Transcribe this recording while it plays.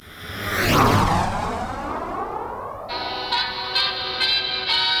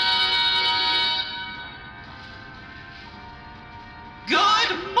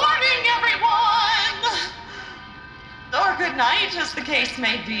case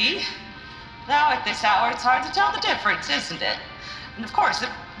may be. Now, at this hour, it's hard to tell the difference, isn't it? And of course, it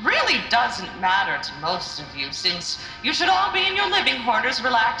really doesn't matter to most of you, since you should all be in your living quarters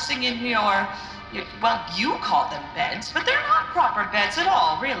relaxing in well, you call them beds, but they're not proper beds at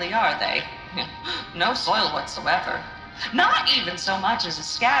all, really, are they? No soil whatsoever. Not even so much as a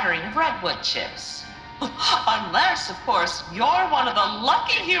scattering of redwood chips. Unless, of course, you're one of the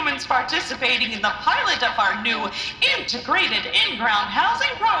lucky humans participating in the pilot of our new integrated in-ground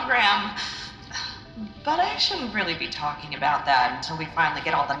housing program. But I shouldn't really be talking about that until we finally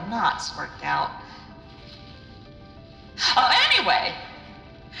get all the knots worked out. Anyway,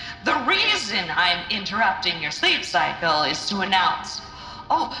 the reason I'm interrupting your sleep cycle is to announce.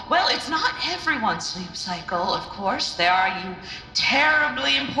 Oh, well, it's not everyone's sleep cycle, of course. There are you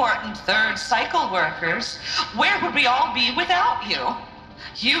terribly important third cycle workers. Where would we all be without you?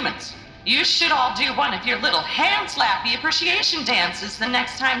 Humans, you should all do one of your little hand-slappy appreciation dances the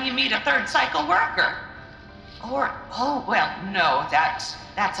next time you meet a third cycle worker. Or, oh, well, no, that's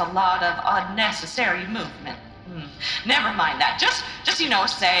a lot of unnecessary movement. Never mind that. Just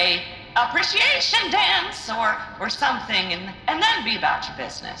say appreciation dance or something and then be about your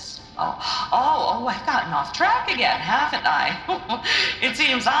business. Oh, I've gotten off track again, haven't I? It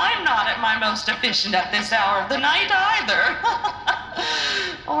seems I'm not at my most efficient at this hour of the night either.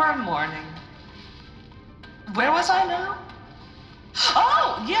 Or morning. Where was I now?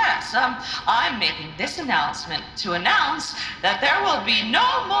 Oh, yes, I'm making this announcement to announce that there will be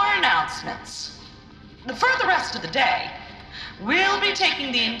no more announcements. For the rest of the day, we'll be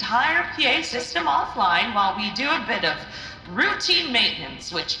taking the entire PA system offline while we do a bit of routine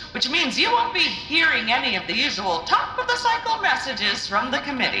maintenance, which means you won't be hearing any of the usual top-of-the-cycle messages from the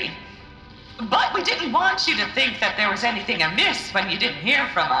committee. But we didn't want you to think that there was anything amiss when you didn't hear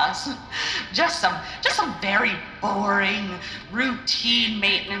from us. Just some very boring, routine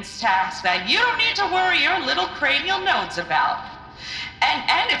maintenance tasks that you don't need to worry your little cranial nodes about.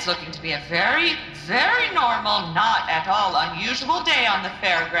 And it's looking to be a very, very normal, not at all unusual day on the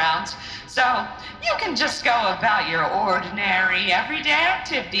fairgrounds. So you can just go about your ordinary, everyday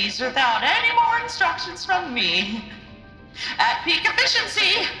activities without any more instructions from me. At peak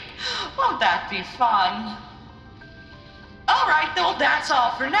efficiency. Won't that be fun? All right, well, that's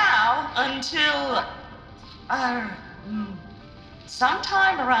all for now until,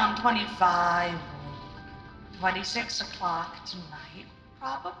 sometime around 26 o'clock tonight,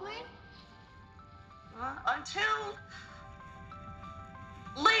 probably. Until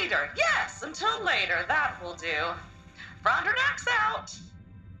later. Yes, until later. That will do. Frondernax out.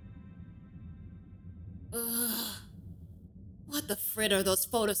 Ugh. What the frit are those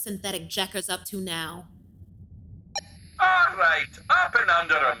photosynthetic jackers up to now? All right, up and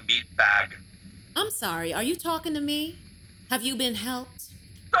under a meat bag. I'm sorry, are you talking to me? Have you been helped?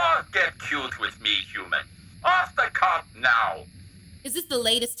 Don't get cute with me, human. Off the cop now. Is this the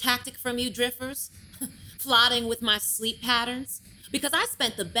latest tactic from you drifters? Flaunting with my sleep patterns? Because I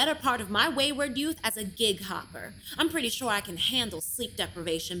spent the better part of my wayward youth as a gig hopper. I'm pretty sure I can handle sleep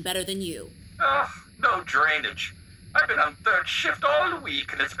deprivation better than you. No drainage. I've been on third shift all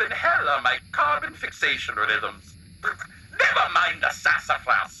week, and it's been hell on my carbon fixation rhythms. Never mind the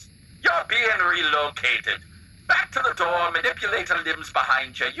sassafras. You're being relocated. Back to the door, manipulator limbs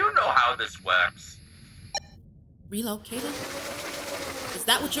behind you. You know how this works. Relocated? Is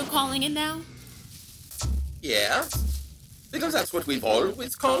that what you're calling it now? Yeah, because that's what we've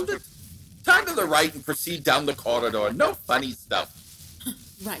always called it. Turn to the right and proceed down the corridor. No funny stuff.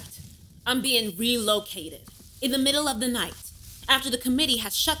 Right. I'm being relocated. In the middle of the night, after the committee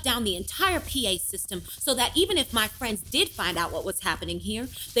has shut down the entire PA system so that even if my friends did find out what was happening here,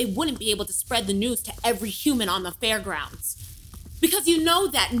 they wouldn't be able to spread the news to every human on the fairgrounds. Because you know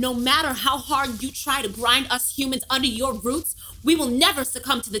that no matter how hard you try to grind us humans under your roots, we will never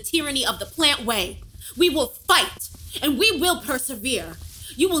succumb to the tyranny of the plant way. We will fight, and we will persevere.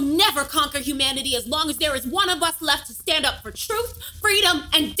 You will never conquer humanity as long as there is one of us left to stand up for truth, freedom,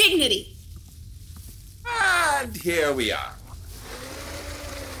 and dignity. And here we are.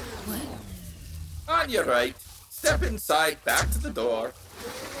 What? On your right. Step inside, back to the door.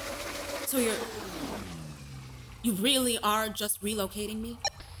 So you really are just relocating me?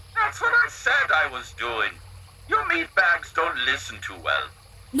 That's what I said I was doing. You meatbags don't listen too well.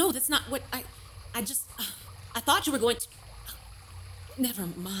 No, that's not what I thought you were going to... Never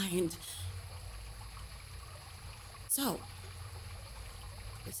mind. So,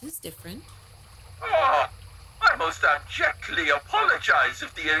 this is different. Oh, I most abjectly apologize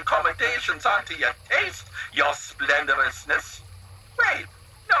if the accommodations aren't to your taste, your splendorousness. Wait,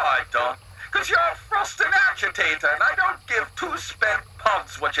 no I don't, because you're a frosted agitator and I don't give two spent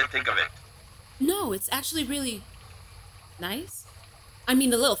what you think of it. No, it's actually really nice. I mean,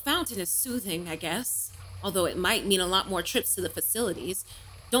 the little fountain is soothing, I guess. Although it might mean a lot more trips to the facilities.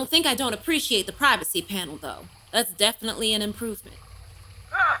 Don't think I don't appreciate the privacy panel, though. That's definitely an improvement.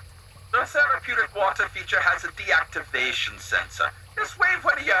 The therapeutic water feature has a deactivation sensor. Just wave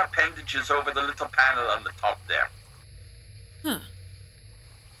one of your appendages over the little panel on the top there. Huh.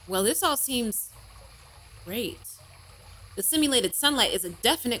 Well, this all seems great. The simulated sunlight is a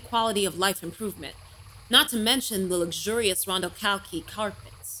definite quality of life improvement, not to mention the luxurious Rondocalchi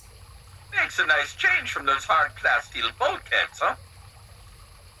carpets. Makes a nice change from those hard plasteel bulkheads, huh?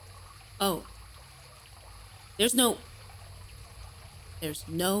 Oh. There's no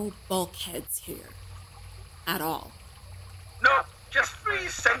bulkheads here. At all. No, just 3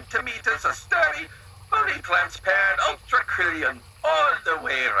 centimeters of sturdy, fully transparent ultracrillion all the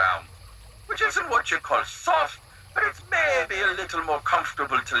way around. Which isn't what you call soft, but it's maybe a little more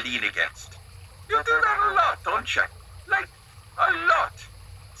comfortable to lean against. You do that a lot, don't you? Like, a lot.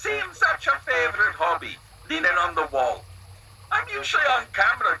 Seems that's your favorite hobby, leaning on the wall. I'm usually on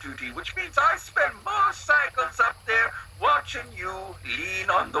camera duty, which means I spend most cycles up there watching you lean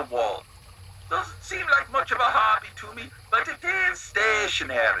on the wall. Doesn't seem like much of a hobby to me, but it is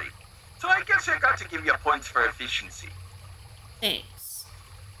stationary. So I guess I got to give you points for efficiency. Thanks.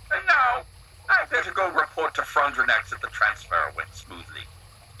 And now, I better go report to Frondronax that the transfer went smoothly.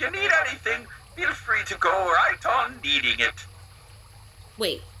 You need anything, feel free to go right on needing it.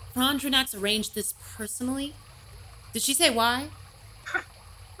 Wait, Frondronax arranged this personally? Did she say why?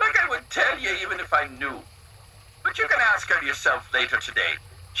 Like I would tell you even if I knew. But you can ask her yourself later today.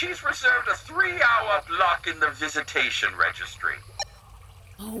 She's reserved a 3-hour block in the visitation registry.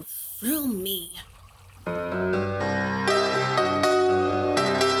 Oh, thrill me.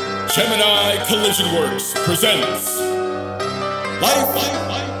 Gemini Collision Works presents Life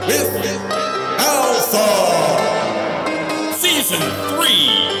with Alpha! Season 3,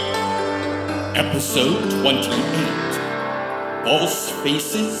 Episode 28, False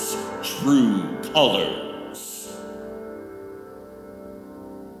Faces, True Colors.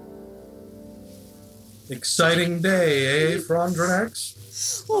 Exciting day, Frondronax?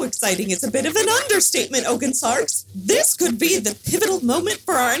 Oh, exciting is a bit of an understatement, Oakensarks. This could be the pivotal moment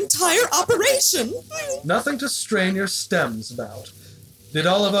for our entire operation. Nothing to strain your stems about. Did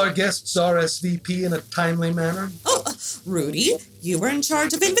all of our guests RSVP in a timely manner? Oh, Rudy, you were in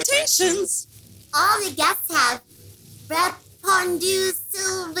charge of invitations. All the guests have Repondu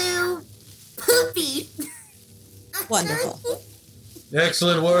Silvu Poopy. Wonderful.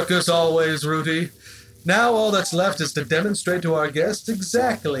 Excellent work as always, Rudy. Now all that's left is to demonstrate to our guests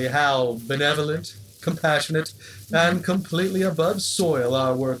exactly how benevolent, compassionate, and completely above soil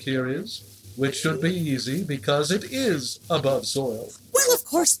our work here is, which should be easy because it is above soil. Well, of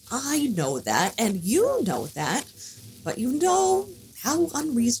course, I know that, and you know that, but you know how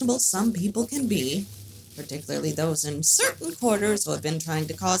unreasonable some people can be, particularly those in certain quarters who have been trying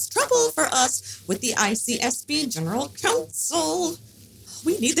to cause trouble for us with the ICSB General Council.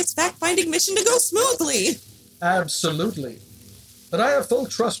 We need this fact-finding mission to go smoothly. Absolutely. But I have full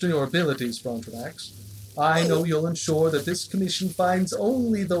trust in your abilities, Frondronax. I know you'll ensure that this commission finds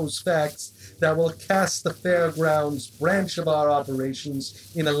only those facts that will cast the Fairgrounds branch of our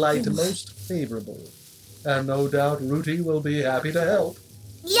operations in a light most favorable. And no doubt Rudy will be happy to help.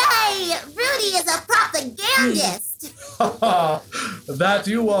 Yay! Rudy is a propagandist. Ha ha! That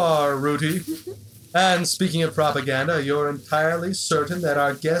you are, Rudy. And speaking of propaganda, you're entirely certain that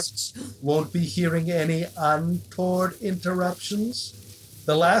our guests won't be hearing any untoward interruptions?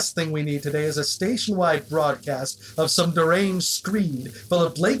 The last thing we need today is a station-wide broadcast of some deranged screed full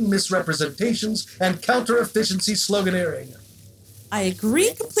of blatant misrepresentations and counter-efficiency sloganeering. I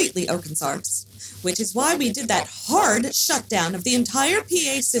agree completely, Oakensarks, which is why we did that hard shutdown of the entire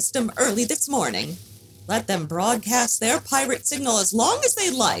PA system early this morning. Let them broadcast their pirate signal as long as they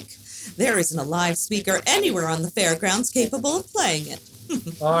like. There isn't a live speaker anywhere on the fairgrounds capable of playing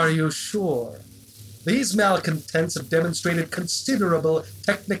it. Are you sure? These malcontents have demonstrated considerable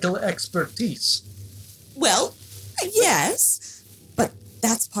technical expertise. Well, yes, but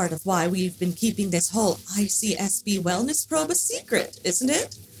that's part of why we've been keeping this whole ICSB wellness probe a secret, isn't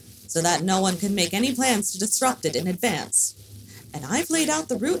it? So that no one can make any plans to disrupt it in advance. And I've laid out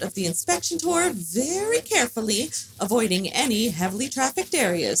the route of the inspection tour very carefully, avoiding any heavily trafficked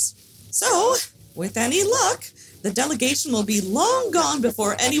areas. So, with any luck, the delegation will be long gone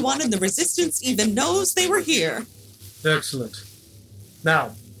before anyone in the Resistance even knows they were here. Excellent.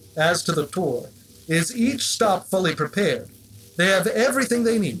 Now, as to the tour, is each stop fully prepared? They have everything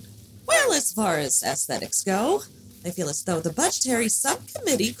they need. Well, as far as aesthetics go, They feel as though the budgetary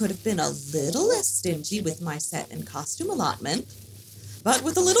subcommittee could have been a little less stingy with my set and costume allotment. But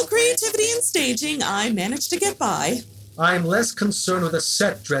with a little creativity and staging, I managed to get by. I'm less concerned with the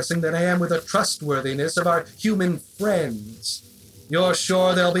set dressing than I am with the trustworthiness of our human friends. You're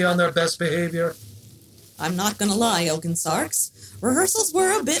sure they'll be on their best behavior? I'm not gonna lie, Oakensarks. Rehearsals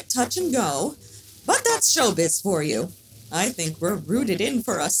were a bit touch and go, but that's showbiz for you. I think we're rooted in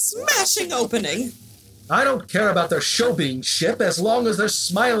for a smashing opening. I don't care about their show being ship as long as they're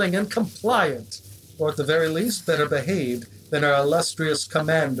smiling and compliant, or at the very least better behaved than our illustrious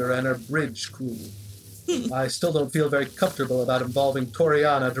commander and her bridge crew. I still don't feel very comfortable about involving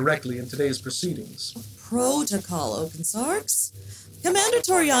Toriana directly in today's proceedings. Protocol, Oakensarks. Commander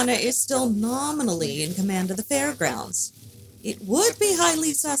Toriana is still nominally in command of the fairgrounds. It would be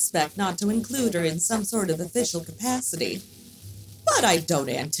highly suspect not to include her in some sort of official capacity. But I don't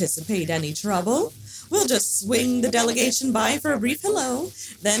anticipate any trouble. We'll just swing the delegation by for a brief hello,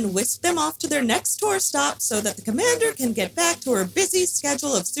 then whisk them off to their next tour stop so that the commander can get back to her busy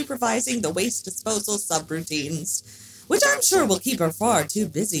schedule of supervising the waste disposal subroutines, which I'm sure will keep her far too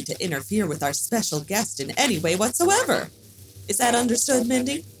busy to interfere with our special guest in any way whatsoever. Is that understood,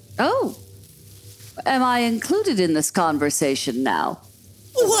 Mindy? Oh, am I included in this conversation now?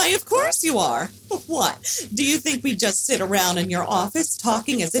 Why, of course you are. What, do you think we just sit around in your office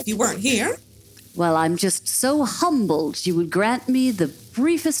talking as if you weren't here? Well, I'm just so humbled you would grant me the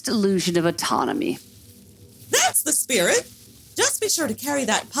briefest illusion of autonomy. That's the spirit. Just be sure to carry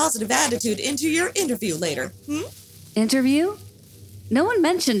that positive attitude into your interview later. Interview? No one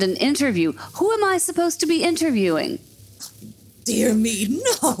mentioned an interview. Who am I supposed to be interviewing? Dear me,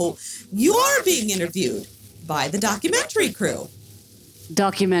 no. You are being interviewed by the documentary crew.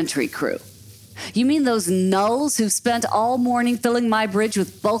 Documentary crew? You mean those nulls who spent all morning filling my bridge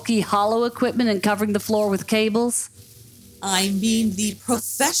with bulky hollow equipment and covering the floor with cables? I mean the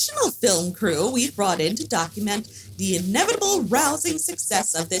professional film crew we've brought in to document the inevitable rousing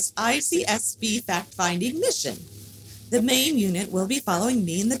success of this ICSB fact-finding mission. The main unit will be following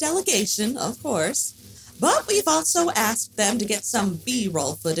me and the delegation, of course, but we've also asked them to get some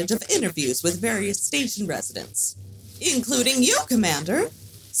B-roll footage of interviews with various station residents, including you, Commander.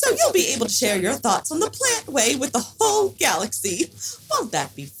 So you'll be able to share your thoughts on the Plantway with the whole galaxy. Won't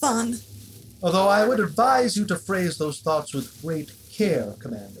that be fun? Although I would advise you to phrase those thoughts with great care,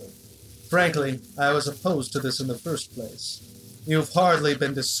 Commander. Frankly, I was opposed to this in the first place. You've hardly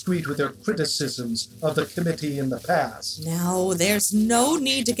been discreet with your criticisms of the committee in the past. Now, there's no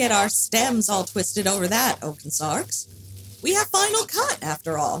need to get our stems all twisted over that, Oakensarks. We have final cut,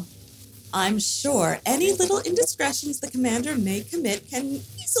 after all. I'm sure any little indiscretions the commander may commit can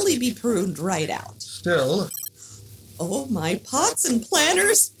easily be pruned right out. Still... Oh, my pots and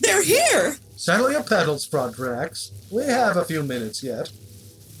planners, they're here! Settle your pedals, Frontrax. We have a few minutes yet.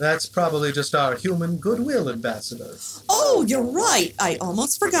 That's probably just our human goodwill ambassador. Oh, you're right. I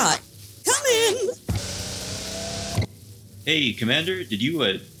almost forgot. Come in! Hey, Commander, did you,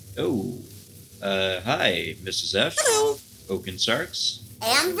 hi, Mrs. F. Hello. Oakensarks.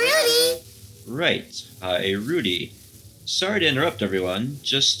 And Rudy. Right. Hi, Rudy. Sorry to interrupt, everyone.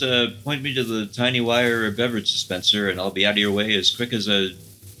 Just, point me to the tiny wire beverage dispenser, and I'll be out of your way as quick as a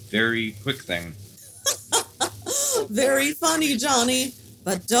very quick thing. Very funny, Johnny.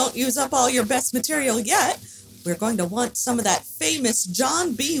 But don't use up all your best material yet. We're going to want some of that famous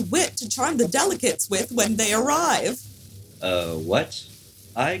John B. Witt to charm the delegates with when they arrive. What?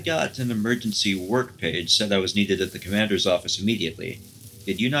 I got an emergency work page said I was needed at the commander's office immediately.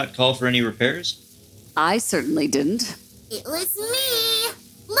 Did you not call for any repairs? I certainly didn't. It was me.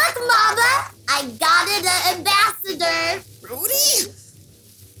 Look, Mama, I got it, Ambassador. Rudy!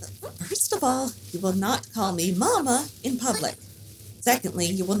 First of all, you will not call me Mama in public. Secondly,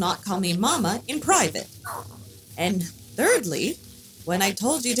 you will not call me Mama in private. And thirdly, when I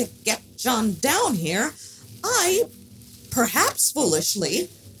told you to get John down here, I, perhaps foolishly,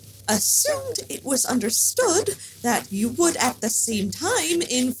 assumed it was understood that you would at the same time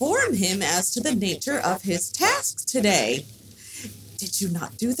inform him as to the nature of his tasks today. Did you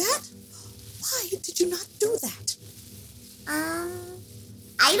not do that? Why did you not do that?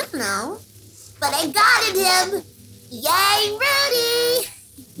 I don't know. But I got it, him. Yay, Rudy!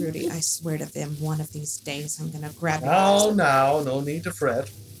 Rudy, I swear to them, one of these days I'm gonna grab you. Oh, now, no need to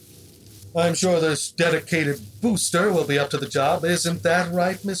fret. I'm sure this dedicated booster will be up to the job. Isn't that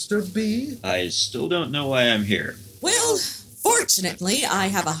right, Mr. B? I still don't know why I'm here. Well, fortunately, I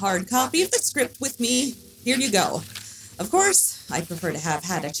have a hard copy of the script with me. Here you go. Of course, I'd prefer to have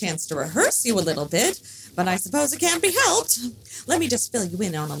had a chance to rehearse you a little bit, but I suppose it can't be helped. Let me just fill you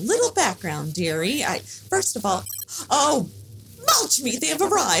in on a little background, dearie. First of all, oh, mulch me, they have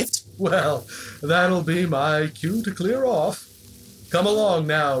arrived. Well, that'll be my cue to clear off. Come along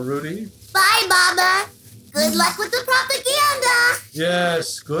now, Rudy. Bye, Baba. Good luck with the propaganda.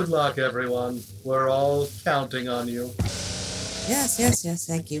 Yes, good luck, everyone. We're all counting on you. Yes,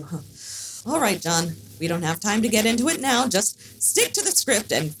 thank you. All right, John, we don't have time to get into it now. Just stick to the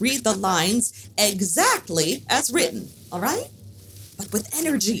script and read the lines exactly as written, all right? But with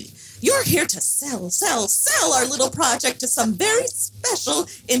energy. You're here to sell our little project to some very special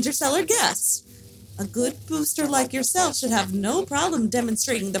interstellar guests. A good booster like yourself should have no problem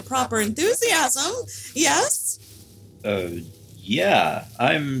demonstrating the proper enthusiasm, yes? Yeah,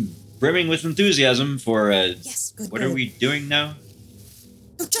 I'm brimming with enthusiasm for, Yes, good. What are we doing now?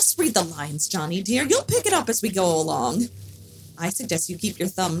 No, just read the lines, Johnny dear. You'll pick it up as we go along. I suggest you keep your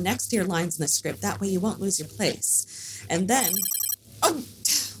thumb next to your lines in the script. That way you won't lose your place. And then... Oh,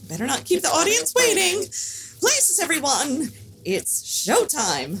 better not keep the audience waiting. Places, everyone. It's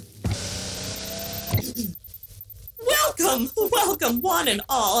showtime. Welcome, one and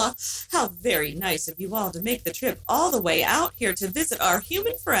all. How very nice of you all to make the trip all the way out here to visit our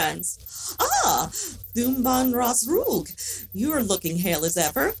human friends. Ah, Thumban Rosrug, you're looking hale as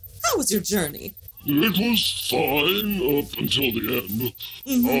ever. How was your journey? It was fine up until the end.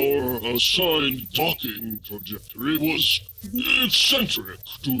 Our assigned docking trajectory was eccentric,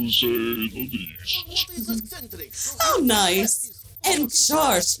 to say the least. Oh, nice. And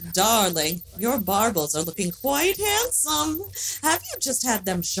Charles, darling, your barbels are looking quite handsome. Have you just had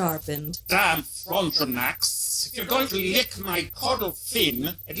them sharpened? Damn Frontenacs. If you're going to lick my caudal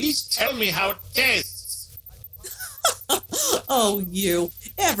fin, at least tell me how it tastes. Oh, you,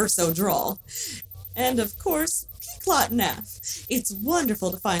 ever so droll. And of course, Peaklot Neff. It's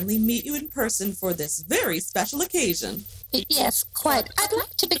wonderful to finally meet you in person for this very special occasion. Yes, quite. I'd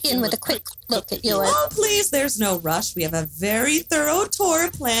like to begin with a quick look at your... Oh, please, there's no rush. We have a very thorough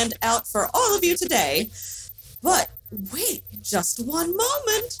tour planned out for all of you today. But wait just one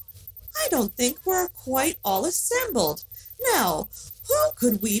moment. I don't think we're quite all assembled. Now, who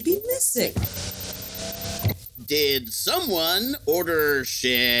could we be missing? Did someone order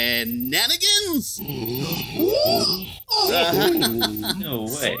shenanigans? No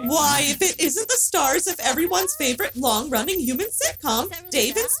way. Why, if it isn't the stars of everyone's favorite long-running human sitcom,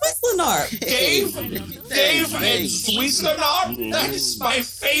 Dave and Switzlenarp. Dave and Switzlenarp? That is my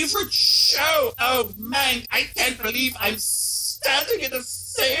favorite show. Oh, man, I can't believe I'm standing in the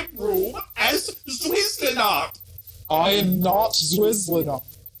same room as Switzlenarp. I am not Switzlenarp.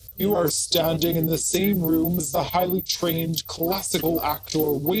 You are standing in the same room as the highly trained classical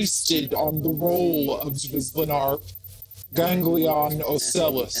actor wasted on the role of Switzlenarp, Ganglion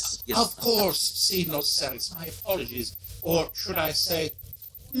Ocellus. Of course, see, no sense. My apologies. Or should I say,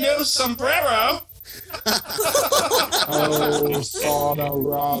 no sombrero? Oh, Sauna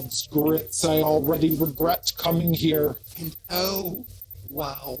Rod's grits, I already regret coming here. And oh,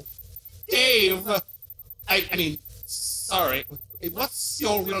 wow. Dave! I mean, sorry. What's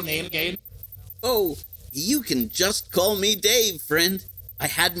your real name again? Oh, you can just call me Dave, friend. I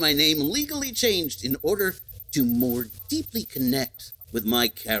had my name legally changed in order to more deeply connect with my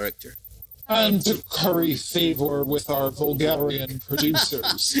character. And to curry favor with our Vulgarian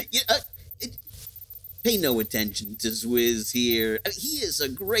producers. Pay no attention to Swizz here. He is a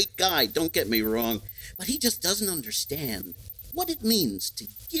great guy, don't get me wrong, but he just doesn't understand what it means to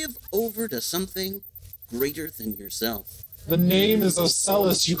give over to something greater than yourself. The name is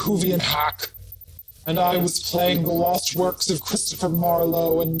Ocellus, you Hoovian hack. And I was playing the lost works of Christopher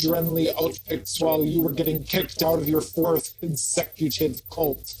Marlowe and Drenly Outpicks while you were getting kicked out of your fourth consecutive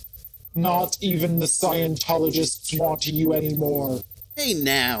cult. Not even the Scientologists want you anymore. Hey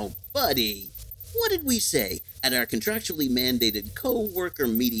now, buddy. What did we say at our contractually mandated co-worker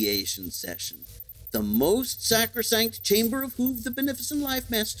mediation session? The most sacrosanct chamber of Hoove the Beneficent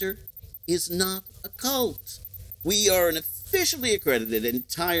Life Master is not a cult. We are an officially accredited,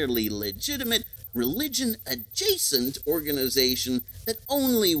 entirely legitimate, religion-adjacent organization that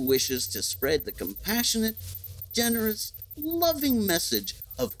only wishes to spread the compassionate, generous, loving message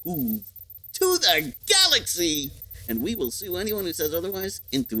of Hoove to the galaxy, and we will sue anyone who says otherwise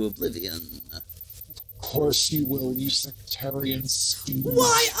into oblivion. Of course you will, you sectarian stew.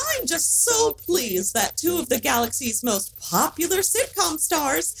 Why, I'm just so pleased that two of the galaxy's most popular sitcom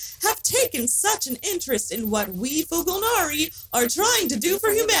stars have taken such an interest in what we Fugonari are trying to do for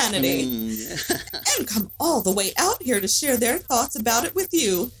humanity. And come all the way out here to share their thoughts about it with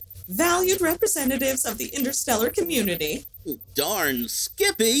you, valued representatives of the interstellar community. Darn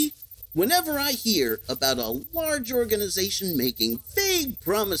Skippy! Whenever I hear about a large organization making vague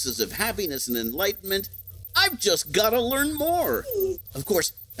promises of happiness and enlightenment, I've just got to learn more. Of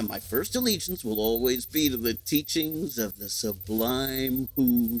course, and my first allegiance will always be to the teachings of the sublime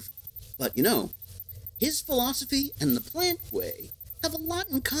Hoove. But his philosophy and the plant way have a lot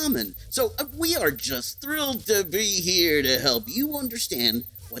in common. So we are just thrilled to be here to help you understand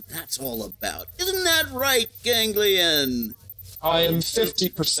what that's all about. Isn't that right, Ganglion? I am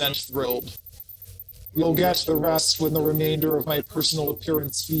 50% thrilled. You'll get the rest when the remainder of my personal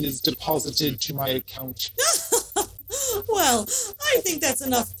appearance fee is deposited to my account. Well, I think that's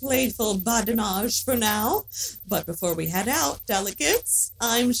enough playful badinage for now. But before we head out, delegates,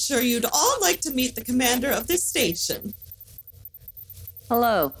 I'm sure you'd all like to meet the commander of this station.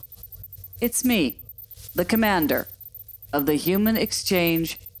 Hello. It's me, the commander of the Human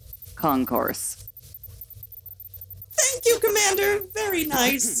Exchange Concourse. Thank you, Commander. Very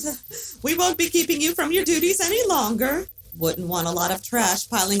nice. We won't be keeping you from your duties any longer. Wouldn't want a lot of trash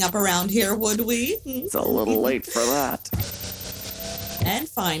piling up around here, would we? It's a little late for that. And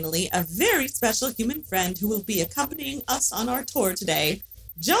finally, a very special human friend who will be accompanying us on our tour today,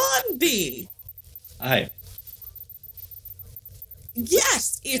 John B. Hi.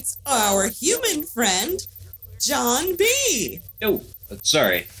 Yes, it's our human friend, John B. Oh,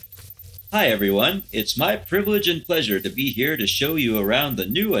 sorry. Hi, everyone. It's my privilege and pleasure to be here to show you around the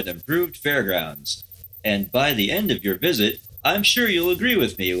new and improved fairgrounds. And by the end of your visit, I'm sure you'll agree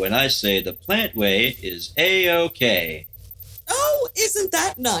with me when I say the plant way is A-OK. Oh, isn't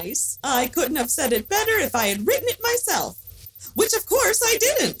that nice? I couldn't have said it better if I had written it myself. Which, of course, I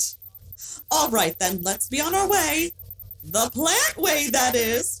didn't. All right, then, let's be on our way. The plant way, that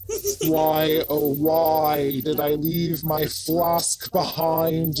is. Why, oh why, did I leave my flask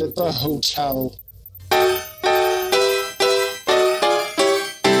behind at the hotel?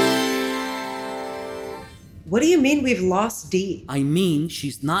 What do you mean we've lost Dee? I mean,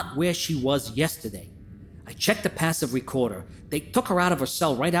 she's not where she was yesterday. I checked the passive recorder. They took her out of her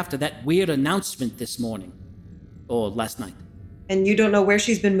cell right after that weird announcement this morning. Or last night. And you don't know where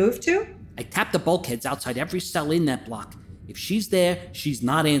she's been moved to? I tapped the bulkheads outside every cell in that block. If she's there, she's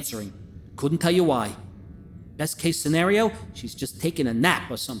not answering. Couldn't tell you why. Best case scenario, she's just taking a nap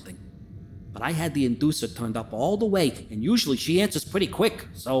or something. But I had the inducer turned up all the way, and usually she answers pretty quick,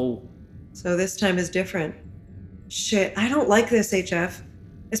 so... So this time is different. Shit, I don't like this, HF.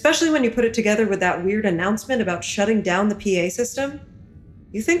 Especially when you put it together with that weird announcement about shutting down the PA system.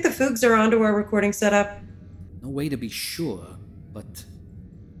 You think the Foogs are onto our recording setup? No way to be sure, but...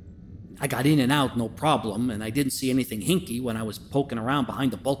 I got in and out, no problem, and I didn't see anything hinky when I was poking around behind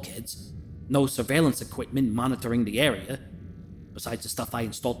the bulkheads. No surveillance equipment monitoring the area. Besides the stuff I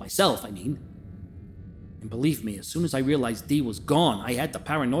installed myself, I mean. And believe me, as soon as I realized Dee was gone, I had the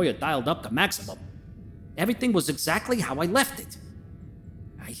paranoia dialed up to maximum. Everything was exactly how I left it.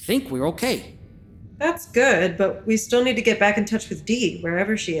 I think we're okay. That's good, but we still need to get back in touch with Dee,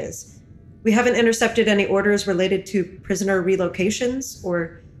 wherever she is. We haven't intercepted any orders related to prisoner relocations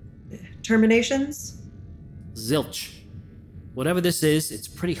or terminations? Zilch. Whatever this is, it's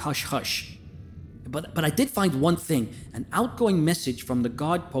pretty hush-hush. But I did find one thing, an outgoing message from the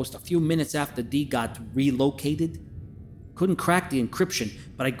guard post a few minutes after Dee got relocated. Couldn't crack the encryption,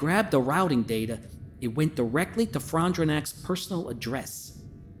 but I grabbed the routing data. It went directly to Frondronac's personal address.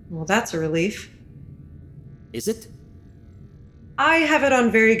 Well, that's a relief. Is it? I have it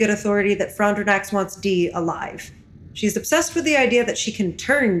on very good authority that Frondronax wants Dee alive. She's obsessed with the idea that she can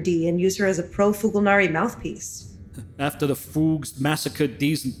turn Dee and use her as a pro-Fugalnari mouthpiece. After the Foogs massacred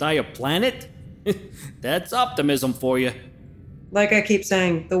Dee's entire planet? That's optimism for you. Like I keep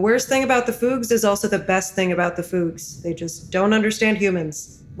saying, the worst thing about the Foogs is also the best thing about the Foogs. They just don't understand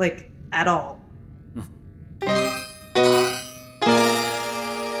humans. Like, at all.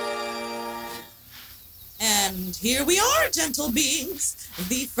 And here we are, gentle beings.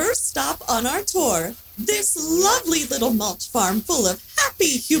 The first stop on our tour. This lovely little mulch farm full of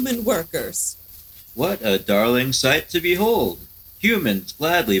happy human workers. What a darling sight to behold! Humans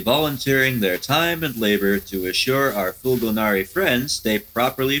gladly volunteering their time and labor to assure our Fulgonari friends stay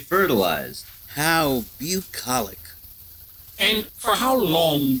properly fertilized. How bucolic. And for how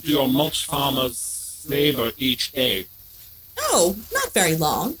long do your mulch farmers labor each day? Oh, not very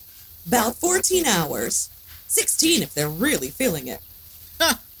long. About 14 hours. 16 if they're really feeling it.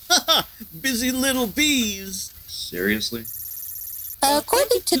 Ha ha ha! Busy little bees! Seriously?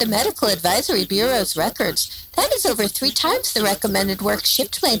 According to the Medical Advisory Bureau's records, that is over 3 times the recommended work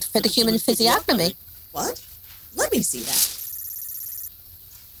shift length for the human physiognomy. What? Let me see that.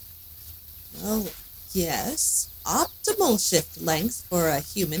 Well, Yes, optimal shift length for a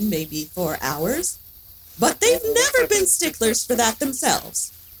human may be 4 hours, but they've never been sticklers for that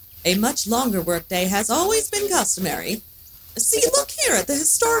themselves. A much longer workday has always been customary. See, look here at the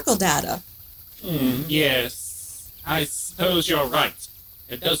historical data. Yes. I suppose you're right.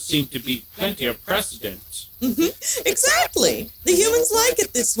 There does seem to be plenty of precedent. Exactly. The humans like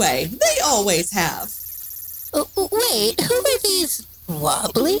it this way. They always have. Wait, who are these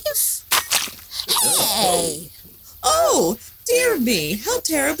wobblies? Hey! Oh, dear me, how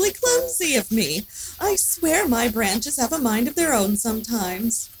terribly clumsy of me. I swear my branches have a mind of their own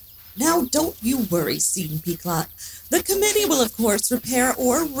sometimes. Now, don't you worry, Seton Peacock. The committee will, of course, repair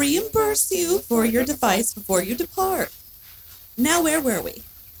or reimburse you for your device before you depart. Now, where were we?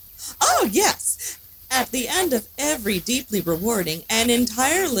 Oh, yes. At the end of every deeply rewarding and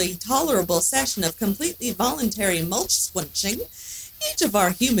entirely tolerable session of completely voluntary mulch swinching, each of our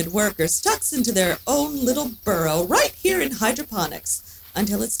human workers tucks into their own little burrow right here in hydroponics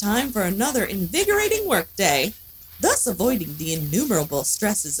until it's time for another invigorating workday, thus avoiding the innumerable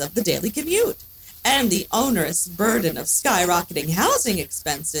stresses of the daily commute and the onerous burden of skyrocketing housing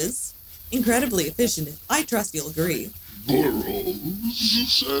expenses. Incredibly efficient, I trust you'll agree. Burrows, you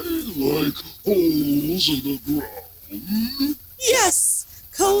say? Like holes in the ground? Yes,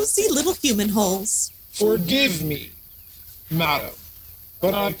 cozy little human holes. Forgive me, madam,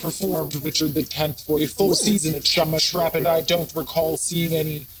 but I performed Richard the Tenth for a full season at Shamash Rapid. I don't recall seeing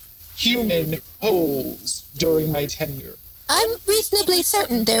any human holes during my tenure. I'm reasonably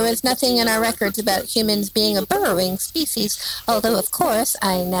certain there was nothing in our records about humans being a burrowing species, although, of course,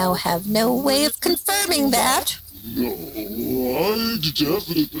 I now have no way of confirming that. No, I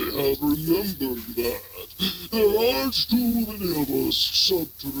definitely have remembered that. There aren't too many of us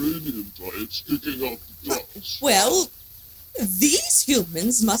subterranean types kicking up the dust. Well, these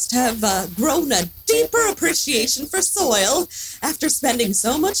humans must have grown a deeper appreciation for soil after spending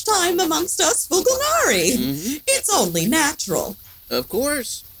so much time amongst us Fulgunari. It's only natural. Of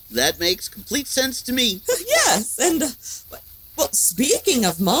course. That makes complete sense to me. Yes, and, well, speaking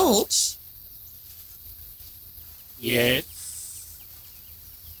of mulch... Yes?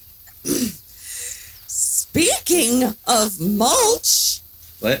 Speaking of mulch...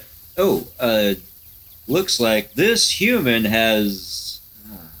 What? Oh, looks like this human has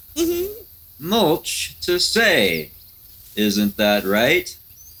mulch to say. Isn't that right?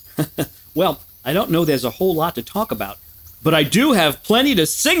 Well, I don't know there's a whole lot to talk about, but I do have plenty to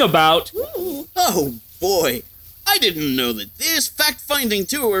sing about. Oh, boy. I didn't know that this fact-finding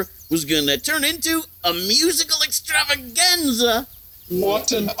tour was gonna turn into a musical extravaganza.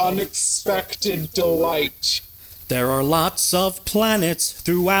 What an unexpected delight. There are lots of planets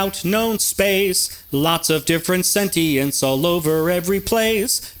throughout known space, lots of different sentience all over every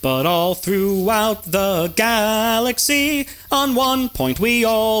place, but all throughout the galaxy, on one point we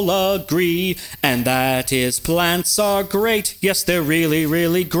all agree, and that is plants are great. Yes, they're really,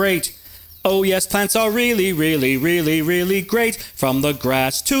 really great. Oh yes, plants are really, really, really, really great. From the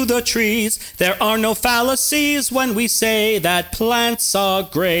grass to the trees, there are no fallacies when we say that plants are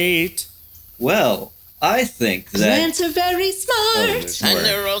great. Well, I think that... Plants are very smart. And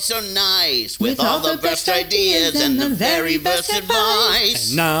they're also nice, with all the best ideas and the very best advice.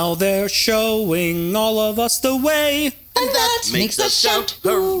 And now they're showing all of us the way. And that makes us shout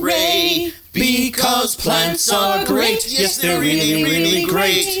hooray! Because plants are great. Yes, they're really, really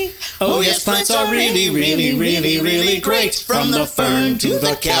great. Oh yes, plants are really, really, really, really great. From the fern to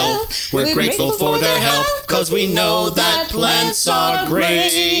the kelp, we're grateful for their help, 'cause we know that plants are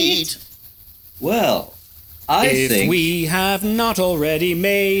great. Well, I think... If we have not already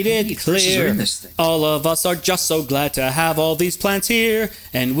made it clear, all of us are just so glad to have all these plants here,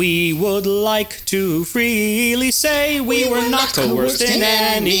 and we would like to freely say we were not coerced in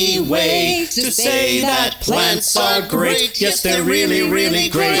any way to say that plants are great. Yes, they're really, really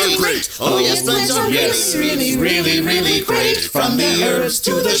great. Oh yes, plants are really, really, really great. From the herbs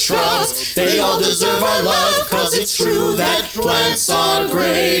to the shrubs, they all deserve our love, 'cause it's true that plants are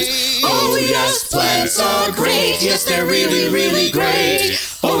great. Oh yes, plants are great. Yes, they're really, really great.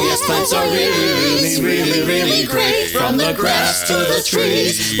 Oh yes, plants are really, really, really, really great. From the grass to the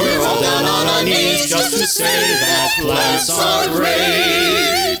trees, we're all down on our knees just to say that plants are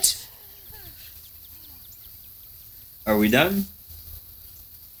great. Are we done?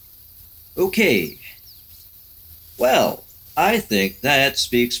 Okay. Well, I think that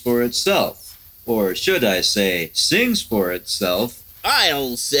speaks for itself. Or should I say, sings for itself.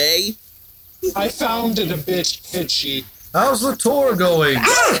 I'll say... I found it a bit pitchy. How's the tour going?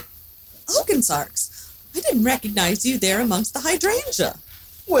 Ah! Oakensarks, I didn't recognize you there amongst the hydrangea.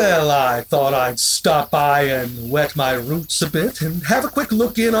 Well, I thought I'd stop by and wet my roots a bit and have a quick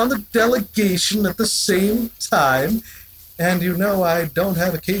look in on the delegation at the same time. And you know I don't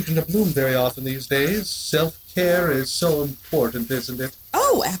have occasion to bloom very often these days. Self-care is so important, isn't it?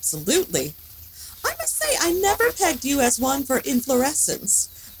 Oh, absolutely. I must say, I never pegged you as one for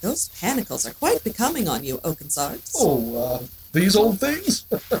inflorescence. Those panicles are quite becoming on you, Oakensarts. Oh, these old things?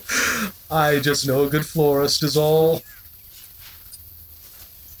 I just know a good florist is all.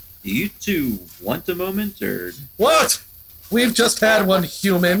 Do you two want a moment, or... What? We've just had one,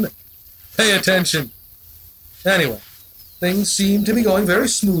 human. Pay attention. Anyway, things seem to be going very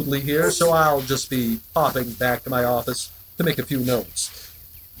smoothly here, so I'll just be popping back to my office to make a few notes.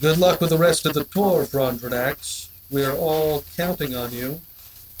 Good luck with the rest of the tour, Frontenac. We're all counting on you.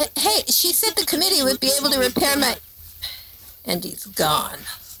 Hey, she said the committee would be able to repair my... And he's gone.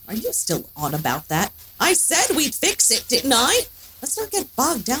 Are you still on about that? I said we'd fix it, didn't I? Let's not get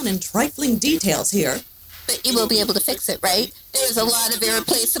bogged down in trifling details here. But you will be able to fix it, right? There's a lot of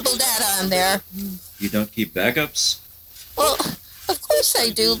irreplaceable data on there. You don't keep backups? Well, of course I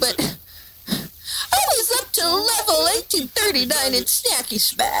do, but I was up to level 1839 in Snacky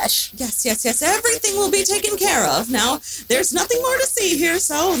Smash. Yes. Everything will be taken care of. Now, there's nothing more to see here,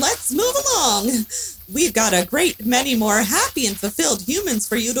 so let's move along. We've got a great many more happy and fulfilled humans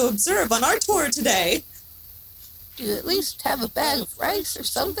for you to observe on our tour today. Do you at least have a bag of rice or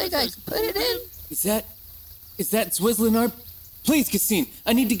something I can put it in? Is that Zwizzlinar? Please, Cassine,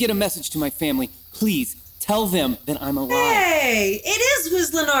 I need to get a message to my family. Please, tell them that I'm alive. Hey, it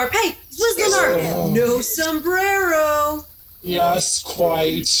is Zwizzlinar. Hey, Zwizzlinar, no sombrero. Yes,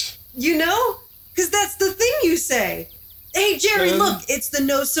 quite. You know? Because that's the thing you say. Hey, Jerry, look, it's the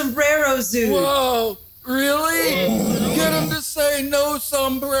no sombrero zoo. Whoa, really? Get him to say no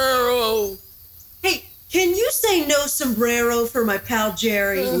sombrero. Hey, can you say no sombrero for my pal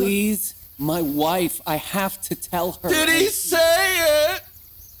Jerry? Please, my wife, I have to tell her. Did he say it?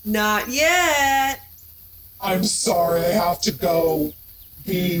 Not yet. I'm sorry, I have to go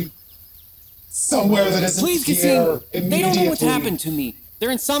be somewhere that isn't Please, here Cassine, immediately. they don't know what's happened to me.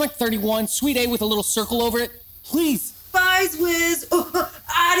 They're in Sonic 31, Suite A with a little circle over it. Please. Bye, Zwiz.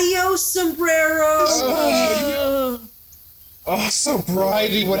 Adios, sombrero. Oh,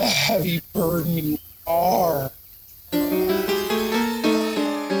 sobriety, what a heavy burden you are.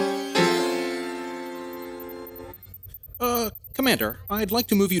 Commander, I'd like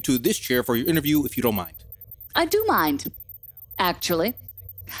to move you to this chair for your interview if you don't mind. I do mind, actually.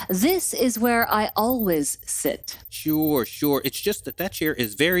 This is where I always sit. Sure. It's just that chair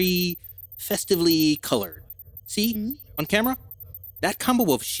is very festively colored. See? On camera? That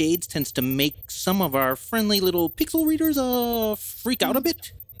combo of shades tends to make some of our friendly little pixel readers freak out a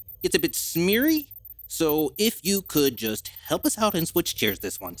bit. It's a bit smeary. So if you could just help us out and switch chairs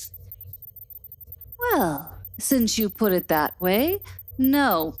this once. Well, since you put it that way,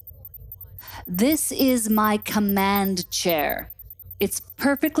 no. This is my command chair. It's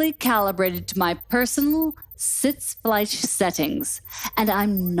perfectly calibrated to my personal Sitzfleisch settings, and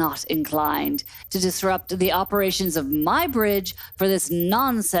I'm not inclined to disrupt the operations of my bridge for this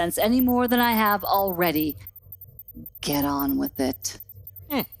nonsense any more than I have already. Get on with it.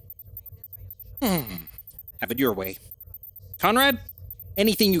 Have it your way. Conrad,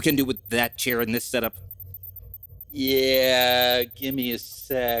 anything you can do with that chair in this setup? Yeah, give me a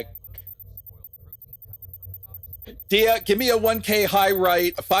sec. Dia, give me a 1K high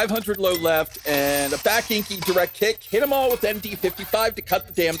right, a 500 low left, and a back inky direct kick. Hit them all with ND55 to cut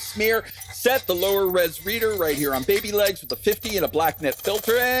the damn smear. Set the lower res reader right here on baby legs with a 50 and a black net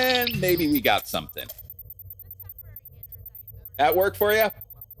filter, and maybe we got something. That work for you?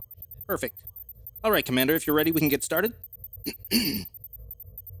 Perfect. All right, Commander, if you're ready, we can get started.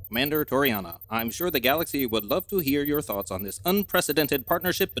 Commander Toriana, I'm sure the galaxy would love to hear your thoughts on this unprecedented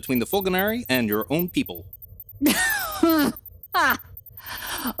partnership between the Fulganari and your own people.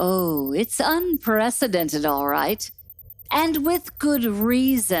 Oh, it's unprecedented, all right. And with good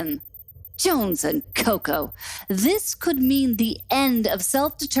reason. Jones and Coco, this could mean the end of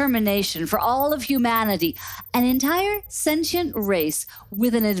self-determination for all of humanity, an entire sentient race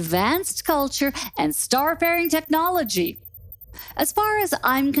with an advanced culture and starfaring technology. As far as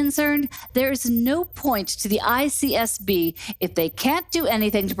I'm concerned, there is no point to the ICSB if they can't do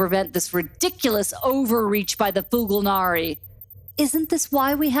anything to prevent this ridiculous overreach by the Fulganari. Isn't this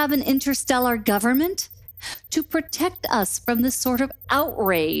why we have an interstellar government? To protect us from this sort of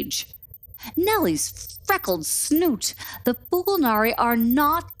outrage. Nellie's freckled snoot, the Fulganari are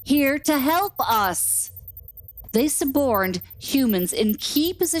not here to help us. They suborned humans in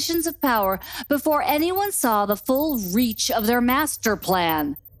key positions of power before anyone saw the full reach of their master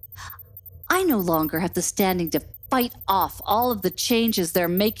plan. I no longer have the standing to fight off all of the changes they're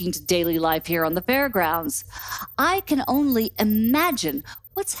making to daily life here on the fairgrounds. I can only imagine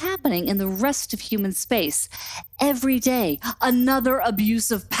what's happening in the rest of human space. Every day, another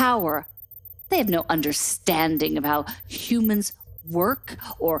abuse of power. They have no understanding of how humans work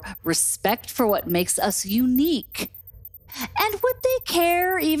or respect for what makes us unique. And would they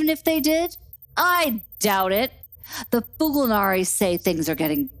care even if they did? I doubt it. The Fuglnari say things are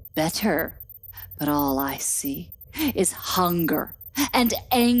getting better, but all I see is hunger and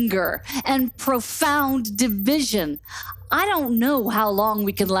anger and profound division. I don't know how long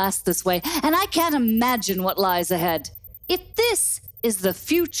we can last this way, and I can't imagine what lies ahead. If this is the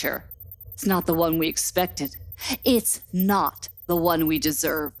future, it's not the one we expected. It's not the one we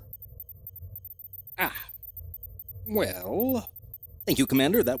deserve. Well, thank you,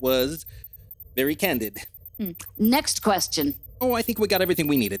 Commander. That was very candid. Next question. Oh, I think we got everything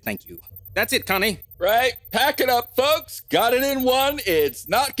we needed. Thank you. That's it, Connie. Right. Pack it up, folks. Got it in one. It's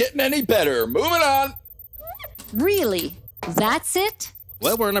not getting any better. Moving on. Really? That's it?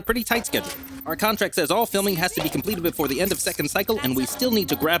 Well, we're on a pretty tight schedule. Our contract says all filming has to be completed before the end of second cycle, and we still need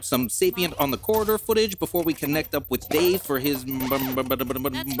to grab some Sapient on the Corridor footage before we connect up with Dave for his...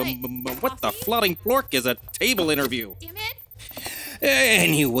 What the floating flork is a table interview? Damn it.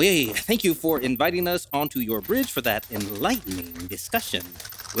 Anyway, thank you for inviting us onto your bridge for that enlightening discussion.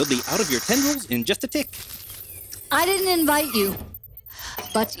 We'll be out of your tendrils in just a tick. I didn't invite you,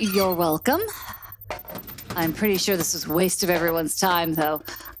 but you're welcome. I'm pretty sure this was a waste of everyone's time, though.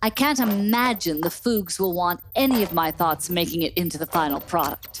 I can't imagine the Fugs will want any of my thoughts making it into the final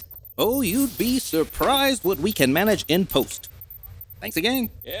product. Oh, you'd be surprised what we can manage in post. Thanks again.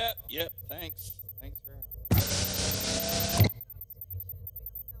 Yep, thanks.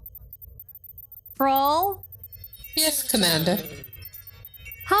 Frawl? Yes, Commander.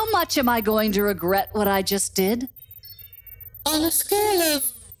 How much am I going to regret what I just did? On a scale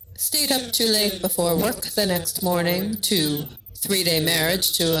of stayed up too late before work the next morning to 3-day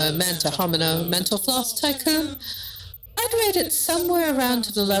marriage to a manta homino mental floss tycoon, I'd rate it somewhere around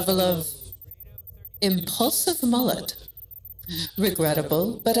to the level of impulsive mullet.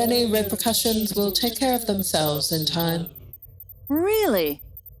 Regrettable, but any repercussions will take care of themselves in time. Really?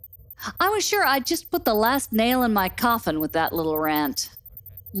 I was sure I'd just put the last nail in my coffin with that little rant.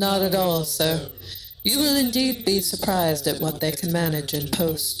 Not at all, sir. You will indeed be surprised at what they can manage in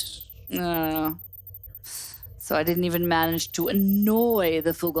post. So I didn't even manage to annoy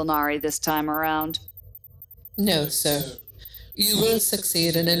the Fuglnari this time around. No, sir. You will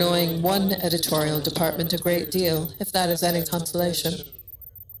succeed in annoying one editorial department a great deal, if that is any consolation.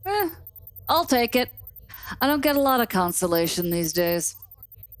 I'll take it. I don't get a lot of consolation these days.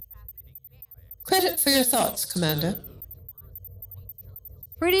 Credit for your thoughts, Commander.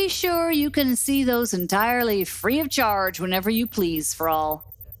 Pretty sure you can see those entirely free of charge whenever you please, Frawl.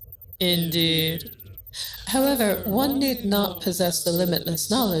 Indeed. However, one need not possess the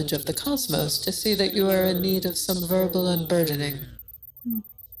limitless knowledge of the cosmos to see that you are in need of some verbal unburdening.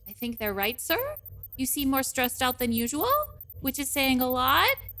 I think they're right, sir. You seem more stressed out than usual, which is saying a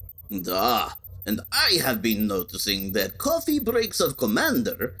lot. And I have been noticing that coffee breaks of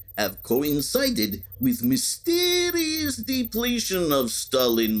Commander have coincided with mysterious depletion of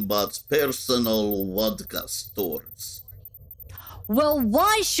Stalinbot's personal vodka stores. Well,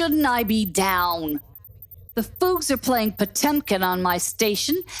 why shouldn't I be down? The Fugs are playing Potemkin on my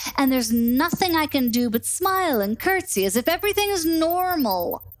station, and there's nothing I can do but smile and curtsy as if everything is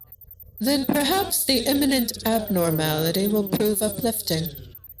normal. Then perhaps the imminent abnormality will prove uplifting.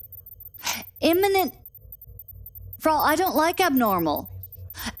 Imminent? Frawl, I don't like abnormal.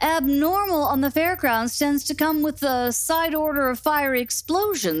 Abnormal on the fairgrounds tends to come with a side order of fiery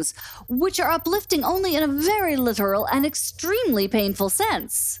explosions, which are uplifting only in a very literal and extremely painful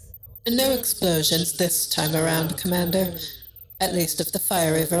sense. No explosions this time around, Commander. At least of the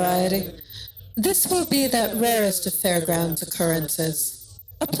fiery variety. This will be that rarest of fairgrounds occurrences.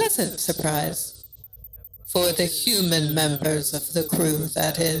 A pleasant surprise. For the human members of the crew,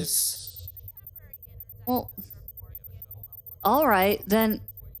 that is. Well, all right, then.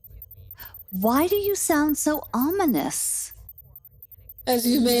 Why do you sound so ominous? As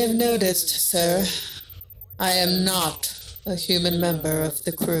you may have noticed, sir, I am not a human member of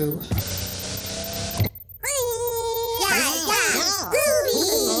the crew.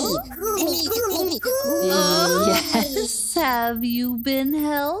 Yes, have you been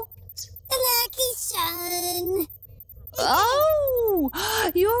helped? The lucky son. Oh,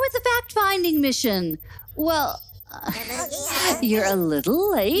 you're with the fact-finding mission. Well, you're a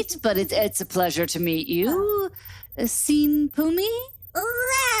little late, but it's a pleasure to meet you. Seen Pumi?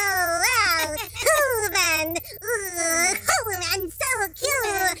 Wow, Hooman, Hooman, so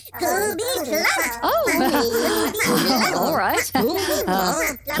cute, Poomy Plump. Oh, all right.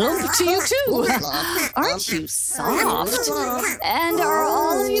 Plump to you too. Aren't you soft? And are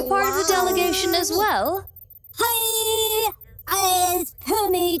all of you part of the delegation as well? Hi, it's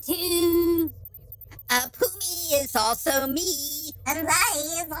Poomy too. Poomy is also me, and I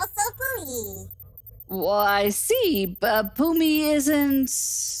is also Poomy. Well, I see. Pumi isn't...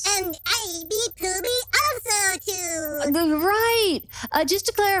 And I be Poomy also too. Right. Just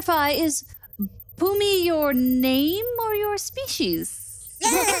to clarify, is Pumi your name or your species?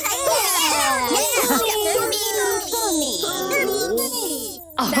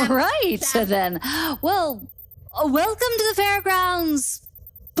 All right, then. Well, welcome to the fairgrounds,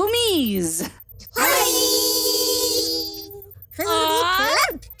 Pumis.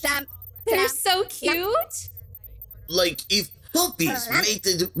 Plump. They're so cute. Like if puppies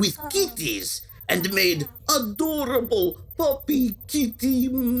mated with kitties and made adorable puppy kitty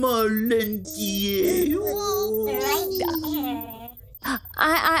Marlendier.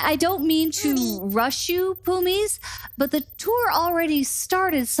 I don't mean to rush you, Pumis, but the tour already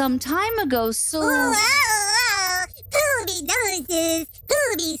started some time ago, so... Poomy notices,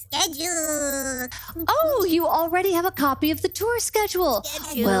 Poomy schedule. Oh, you already have a copy of the tour schedule.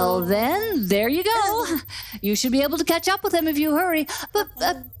 Well, then, there you go. You should be able to catch up with them if you hurry. But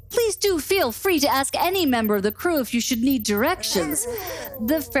please do feel free to ask any member of the crew if you should need directions.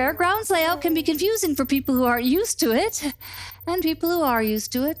 The fairgrounds layout can be confusing for people who aren't used to it, and people who are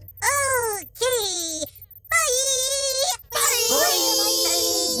used to it. Okay. Bye. Bye.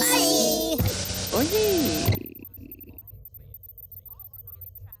 Bye. Bye.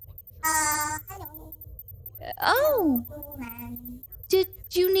 Hello. Oh. Did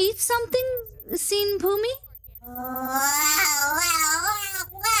you need something, Seen Pumi? Wow.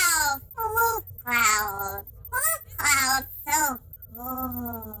 Floof cloud. Floof cloud, so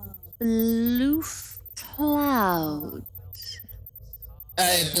cool. Floof cloud.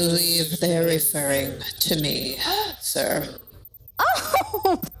 I believe they're referring to me, sir.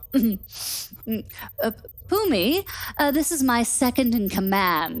 Oh! Pumi, this is my second in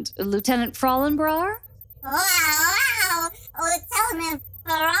command, Lieutenant Frollenbrar. Wow. Lieutenant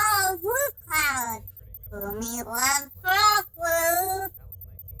Farrell Floof cloud. Poomy loves Floof.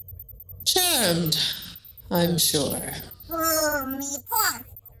 Charmed, I'm sure. Poomy plump.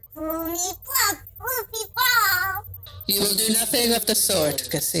 Floofy ball. You will do nothing of the sort,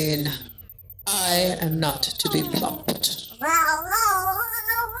 Cassine. I am not to be plumped.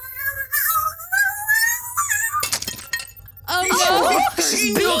 Oh no!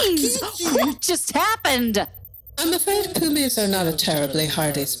 Beans! What just happened? I'm afraid pumis are not a terribly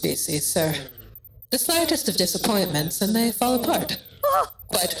hardy species, sir. The slightest of disappointments and they fall apart.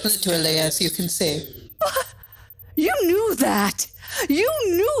 Quite literally, as you can see. You knew that! You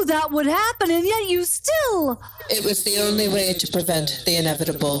knew that would happen, and yet you still... It was the only way to prevent the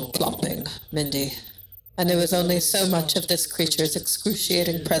inevitable plumping, Mindy. And there was only so much of this creature's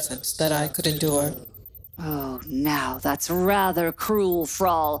excruciating presence that I could endure. Oh, now that's rather cruel,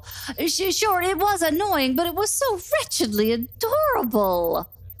 Frol. Sure, it was annoying, but it was so wretchedly adorable.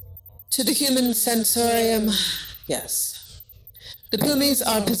 To the human sensorium, yes. The pumis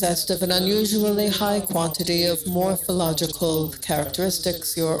are possessed of an unusually high quantity of morphological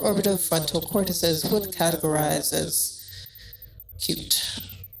characteristics your orbitofrontal cortices would categorize as cute.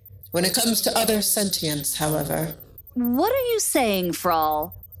 When it comes to other sentients, however... What are you saying,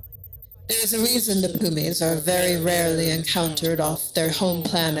 Frol? There's a reason the pumis are very rarely encountered off their home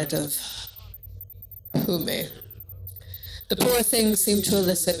planet of Pumi. The poor things seem to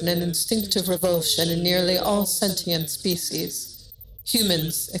elicit an instinctive revulsion in nearly all sentient species,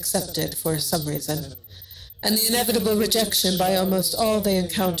 humans excepted for some reason, and the inevitable rejection by almost all they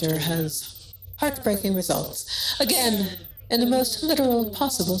encounter has heartbreaking results, again, in the most literal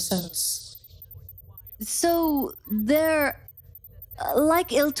possible sense. So they're like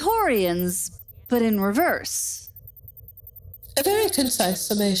Iltorians, but in reverse. A very concise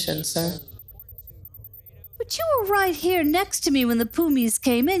summation, sir. But you were right here next to me when the Pumis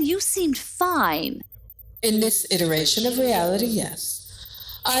came in. You seemed fine. In this iteration of reality, yes.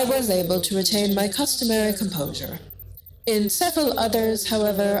 I was able to retain my customary composure. In several others,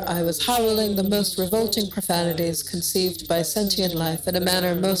 however, I was howling the most revolting profanities conceived by sentient life in a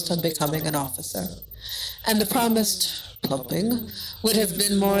manner most unbecoming an officer. And the promised plumping would have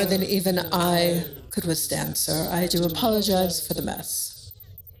been more than even I could withstand, sir. I do apologize for the mess.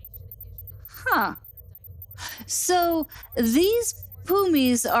 Huh. So these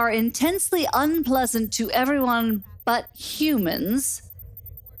Pumis are intensely unpleasant to everyone but humans.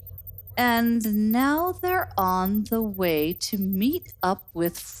 And now they're on the way to meet up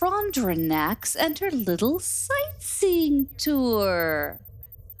with Frondranax and her little sightseeing tour.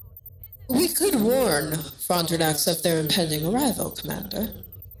 We could warn Frontenac of their impending arrival, Commander.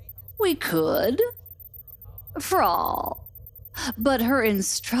 We could. For all. But her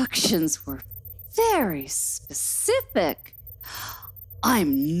instructions were very specific.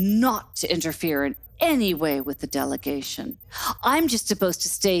 I'm not to interfere in any way with the delegation. I'm just supposed to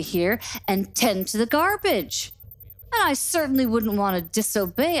stay here and tend to the garbage. And I certainly wouldn't want to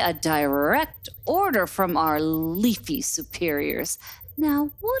disobey a direct order from our leafy superiors.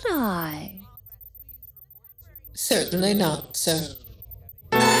 Now, would I? Certainly not, sir.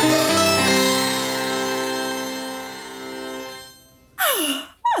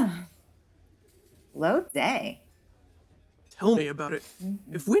 Low day. Tell me about it.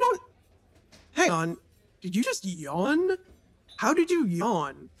 If we don't... Hang on. Did you just yawn? How did you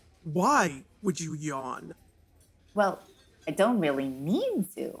yawn? Why would you yawn? Well, I don't really mean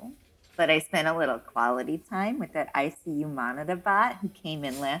to, but I spent a little quality time with that ICU monitor bot who came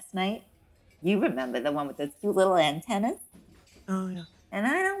in last night. You remember the one with those cute little antennas? Oh, yeah. And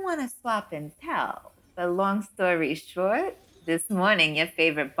I don't want to swap and tell, but long story short, this morning your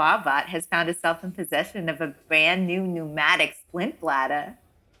favorite barbot has found herself in possession of a brand new pneumatic splint bladder.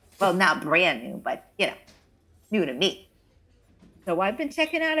 Well, not brand new, but, new to me. So I've been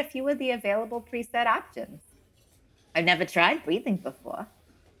checking out a few of the available preset options. I've never tried breathing before.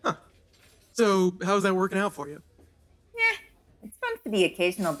 So, how's that working out for you? It's fun for the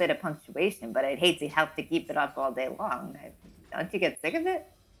occasional bit of punctuation, but I'd hate to have to keep it up all day long. Don't you get sick of it?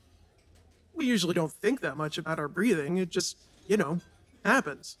 We usually don't think that much about our breathing. It just,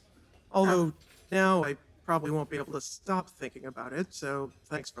 happens. Although, now I probably won't be able to stop thinking about it, so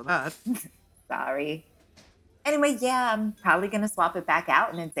thanks for that. Sorry. Anyway, yeah, I'm probably going to swap it back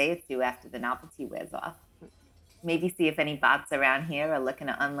out in a day or two after the novelty wears off. Maybe see if any bots around here are looking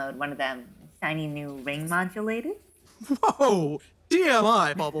to unload one of them shiny new ring modulators. Whoa!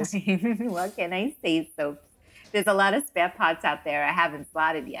 TMI, Bubbles. What can I say, Soap? There's a lot of spare parts out there I haven't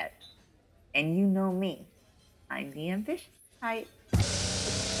slotted yet. And you know me. I'm the ambitious type.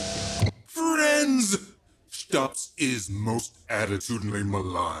 Friends! Stops is most attitudinally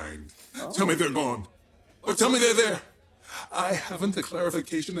maligned. Tell me they're gone. Or tell me they're there. I haven't a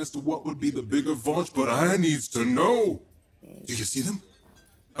clarification as to what would be the bigger vaunch, but I needs to know. Do you see them?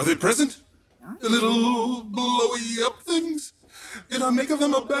 Are they present? The little blowy up things? Did I make of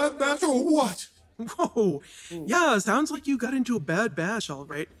them a bad batch or what? Whoa. Yeah, sounds like you got into a bad bash, all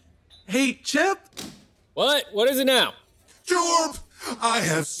right. Hey, Chip! What? What is it now? Jorp! I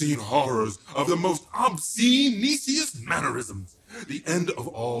have seen horrors of the most obscene, nieceest mannerisms. The end of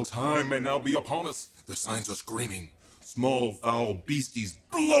all time may now be upon us. The signs are screaming. Small, foul beasties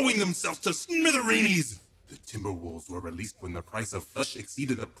blowing themselves to smithereens. The Timberwolves were released when the price of flesh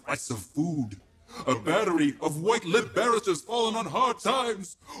exceeded the price of food. A battery of white-lipped barristers fallen on hard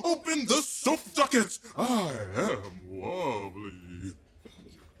times. Open the soap ducats. I am wobbly.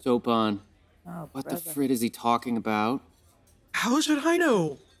 Soap on. Oh, what the frit is he talking about? How should I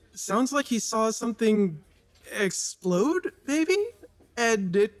know? Sounds like he saw something explode, maybe?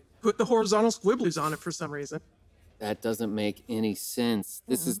 And it put the horizontal squibblies on it for some reason. That doesn't make any sense.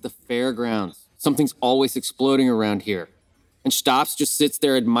 This is the fairgrounds. Something's always exploding around here. And Stops just sits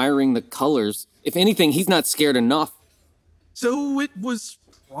there admiring the colors. If anything, he's not scared enough. So it was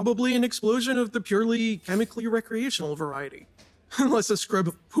probably an explosion of the purely chemically recreational variety. Unless a scrub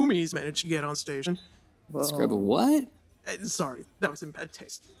of Pumis managed to get on station. A scrub of what? Sorry, that was in bad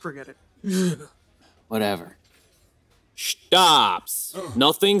taste. Forget it. Whatever. Stops.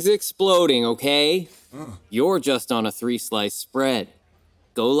 Nothing's exploding, okay? You're just on a 3-slice spread.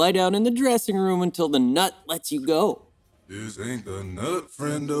 Go lie down in the dressing room until the nut lets you go. This ain't the nut,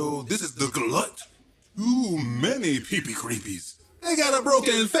 friendo. This is the glut. Too many peepee creepies. They got a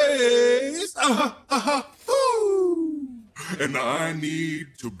broken face. Ooh. And I need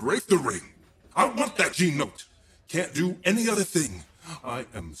to break the ring. I want that G-note. Can't do any other thing. I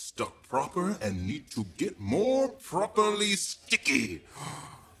am stuck proper and need to get more properly sticky.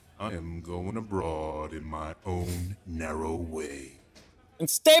 I am going abroad in my own narrow way. And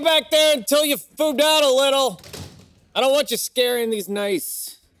stay back there until you food out a little. I don't want you scaring these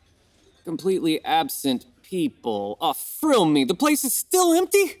nice, completely absent people. Oh, frill me. The place is still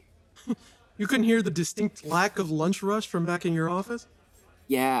empty? You couldn't hear the distinct lack of lunch rush from back in your office?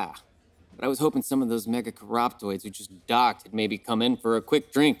 Yeah. but I was hoping some of those mega chiroptoids who just docked had maybe come in for a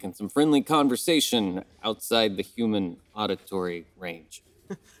quick drink and some friendly conversation outside the human auditory range.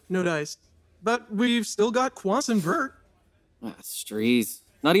 No dice. But we've still got Quas and Vert. Strees.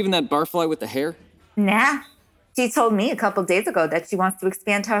 Not even that barfly with the hair? Nah. She told me a couple days ago that she wants to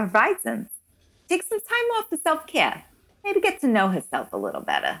expand her horizons. Take some time off for self-care. Maybe get to know herself a little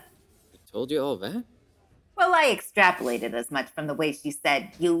better. Told you all that? Well, I extrapolated as much from the way she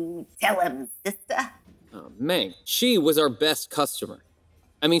said, "You tell him, sister." Oh, Meg, she was our best customer.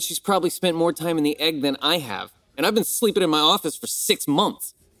 I mean, she's probably spent more time in the egg than I have, and I've been sleeping in my office for 6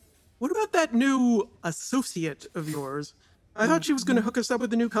 months. What about that new associate of yours? I thought she was going to hook us up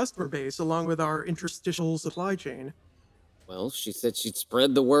with a new customer base along with our interstitial supply chain. Well, she said she'd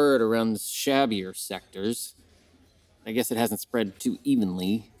spread the word around the shabbier sectors. I guess it hasn't spread too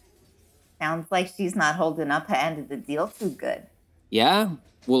evenly. Sounds like she's not holding up her end of the deal too good. Yeah?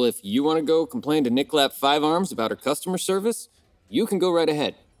 Well, if you want to go complain to Nicklap Five Arms about her customer service, you can go right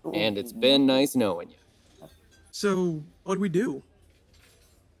ahead. And it's been nice knowing you. So, what do we do?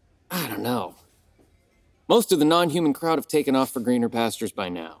 I don't know. Most of the non-human crowd have taken off for greener pastures by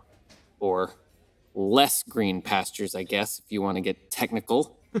now. Or less green pastures, I guess, if you want to get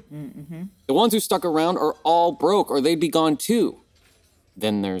technical. The ones who stuck around are all broke, or they'd be gone too.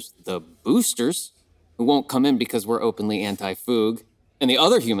 Then there's the boosters, who won't come in because we're openly anti-Foog. And the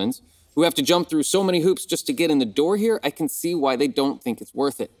other humans, who have to jump through so many hoops just to get in the door here, I can see why they don't think it's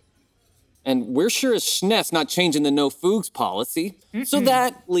worth it. And we're sure as Schness not changing the no Foogs policy. So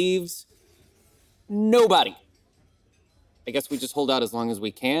that leaves nobody. I guess we just hold out as long as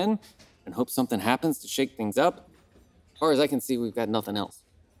we can and hope something happens to shake things up. As far as I can see, we've got nothing else.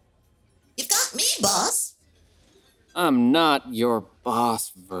 You've got me, boss. I'm not your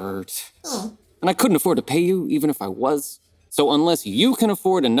boss, Vert. Oh. And I couldn't afford to pay you, even if I was. So unless you can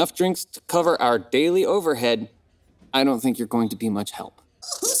afford enough drinks to cover our daily overhead, I don't think you're going to be much help.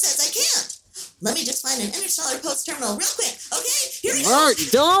 Who says I can't? Let me just find an interstellar post terminal real quick, okay? Here we go.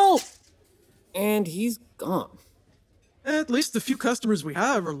 Vert, don't! And he's gone. At least the few customers we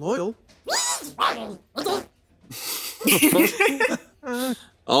have are loyal.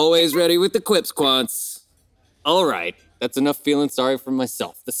 Always ready with the quips, Quants. All right, that's enough feeling sorry for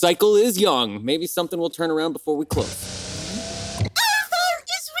myself. The cycle is young. Maybe something will turn around before we close. Althar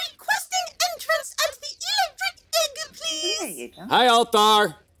is requesting entrance at the electric egg, please. There you go. Hi,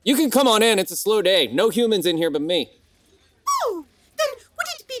 Althar. You can come on in. It's a slow day. No humans in here but me. Oh, then would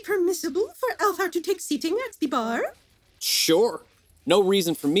it be permissible for Althar to take seating at the bar? Sure. No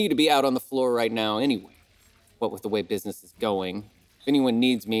reason for me to be out on the floor right now anyway. What with the way business is going. If anyone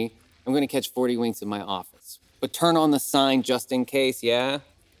needs me, I'm going to catch 40 winks in my office. But turn on the sign just in case, yeah?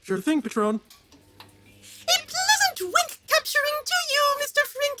 Sure thing, Patron. A pleasant wink capturing to you, Mr.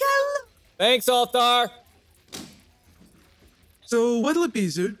 Frinkel. Thanks, Althar. So, what'll it be,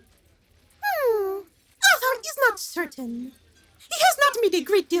 Zood? Althar is not certain. He has not made a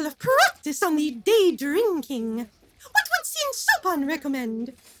great deal of practice on the day drinking. What would Sin Sopan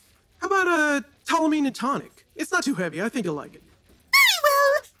recommend? How about a Ptolemine and tonic? It's not too heavy. I think you'll like it. Very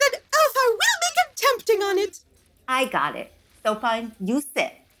well, then Althar will make a tempting on it. I got it. Sopine, you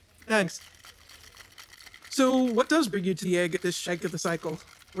sit. Thanks. So, what does bring you to the egg at this shank of the cycle?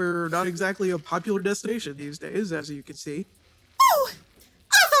 We're not exactly a popular destination these days, as you can see. Oh,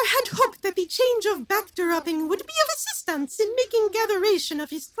 Althar had hoped that the change of backdropping would be of assistance in making gatheration of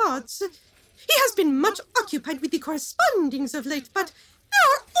his thoughts. He has been much occupied with the correspondings of late, but there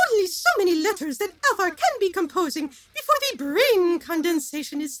are only so many letters that Althar can be composing before the brain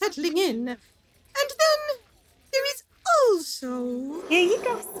condensation is settling in. And then there is also... Here you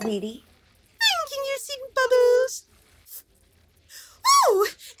go, sweetie. Thanking you, Sid Bubbles. Oh,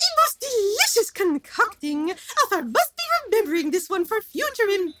 a most delicious concocting. Althar must be remembering this one for future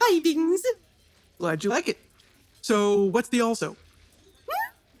imbibings. Glad you like it. So, what's the also?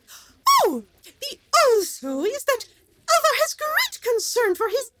 Oh, the also is that Althar has great concern for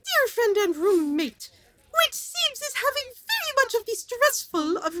his dear friend and roommate, who it seems is having very much of the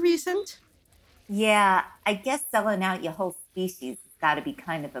stressful of recent. Yeah, I guess selling out your whole species has got to be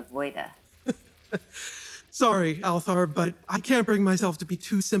kind of a voider. Sorry, Althar, but I can't bring myself to be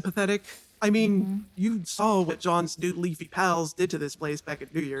too sympathetic. I mean, you saw what John's new leafy pals did to this place back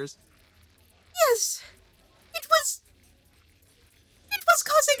at New Year's. Yes, it was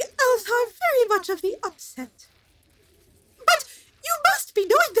causing Althar very much of the upset. But you must be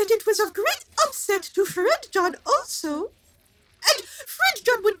knowing that it was of great upset to Fred John also. And Fred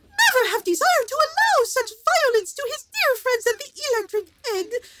John would never have desired to allow such violence to his dear friends at the electric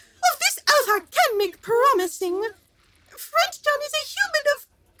egg. Of this Althar can make promising. Fred John is a human of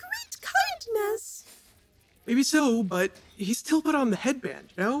great Maybe so, but he still put on the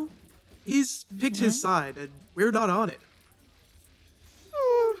headband, you know? He's picked his side, and we're not on it.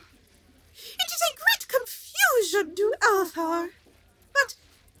 It is a great confusion to Althar. But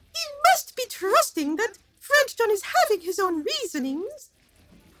he must be trusting that French John is having his own reasonings.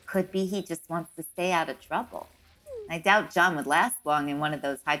 Could be he just wants to stay out of trouble. I doubt John would last long in one of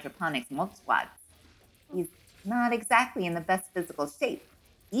those hydroponics milk squads. He's not exactly in the best physical shape,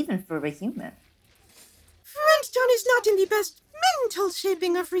 even for a human. French John is not in the best mental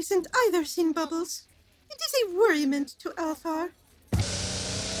shaping of recent either, Sin Bubbles. It is a worriment to Althar.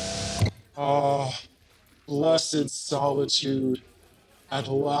 Ah, blessed solitude. At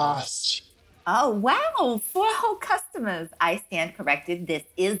last. Oh, wow! 4 whole customers. I stand corrected. This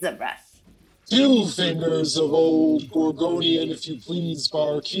is a rush. 2 fingers of old Gorgonian, if you please,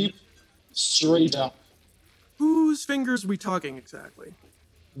 barkeep. Straight up. Whose fingers are we talking exactly?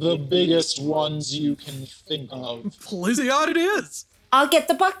 The biggest ones you can think of. Plizziot it is! I'll get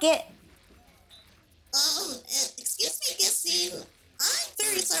the bucket. Excuse me, Gissine. I'm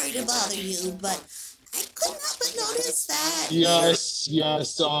very sorry to bother you, but I couldn't help but notice that...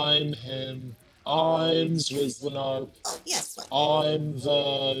 Yes, I'm him. I'm Zwizzlinarp. Oh, yes, what? I'm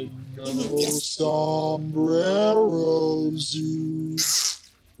the no sombrero zoo.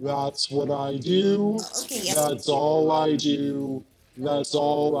 That's what I do. Okay, yes. That's all I do. That's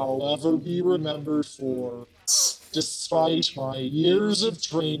all I'll ever be remembered for. Despite my years of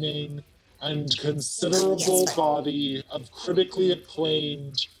training and considerable body of critically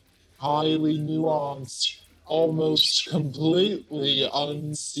acclaimed, highly nuanced, almost completely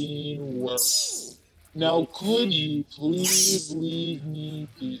unseen work. Now could you please leave me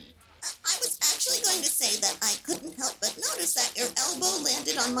be? I was actually going to say that I couldn't help but notice that your elbow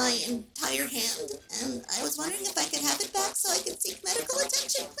landed on my entire hand, and I was wondering if I could have it back so I could seek medical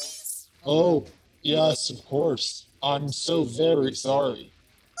attention, please. Oh, yes, of course. I'm so very sorry.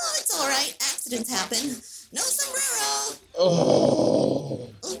 Oh, it's all right. Accidents happen. No sombrero. Oh.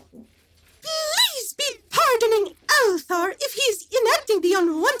 Please be pardoning Althar if he is enacting the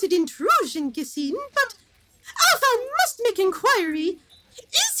unwanted intrusion, Gissine, but Althar must make inquiry.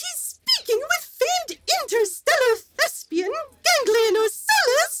 Is he speaking with famed interstellar thespian Ganglion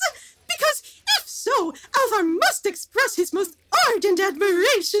Ocellus? Because if so, Althar must express his most ardent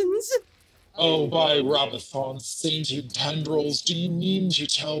admirations. Oh, by Rabathon's sainted tendrils, do you mean to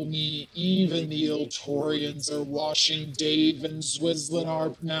tell me even the Iltorians are watching Dave and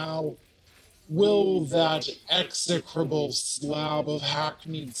Zwizzlinarp now? Will that execrable slab of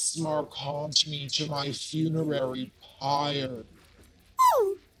hackneyed smark haunt me to my funerary pyre?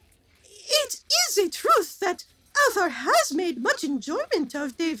 Oh, it is a truth that Althar has made much enjoyment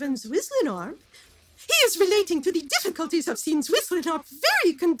of Dave and Zwizzlinarp. He is relating to the difficulties of seeing Zwizzlinarp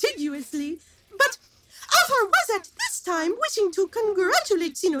very contiguously, but Althar was at this time wishing to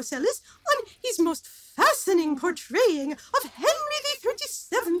congratulate Xenocellus on his most fascinating portraying of Henry the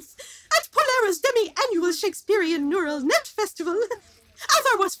 37th at Polaris Demi-Annual Shakespearean Neural Net Festival.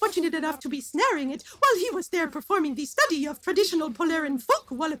 Althar was fortunate enough to be snaring it while he was there performing the study of traditional Polaran folk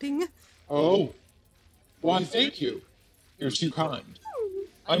walloping. Oh, why thank you. You're too kind.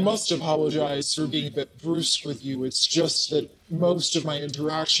 I must apologize for being a bit brusque with you. It's just that most of my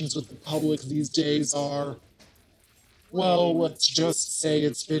interactions with the public these days are... Well, let's just say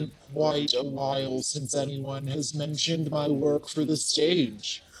it's been quite a while since anyone has mentioned my work for the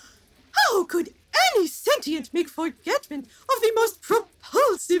stage. How could any sentient make forgetment of the most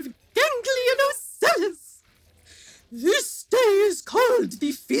propulsive Ganglion Ocellus? This day is called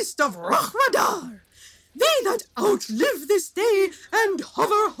the Feast of Rochradar. They that outlive this day and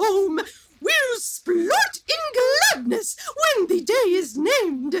hover home will splurt in gladness when the day is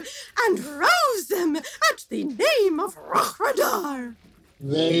named, and rouse them at the name of Rochradar.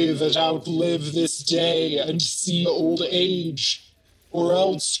 They that outlive this day and see old age, or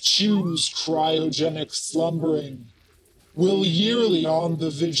else choose cryogenic slumbering, will yearly on the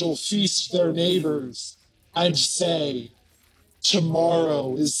vigil feast their neighbors, and say,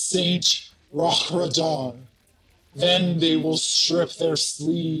 tomorrow is Saint Rochradar. Then they will strip their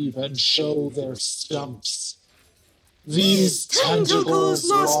sleeve and show their stumps. These tentacles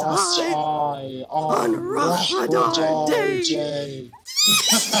lost I on Rochradar Day.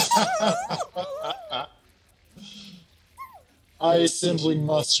 I simply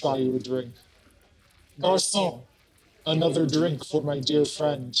must buy you a drink. Garçon, another drink for my dear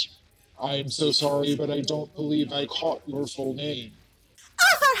friend. I am so sorry, but I don't believe I caught your full name.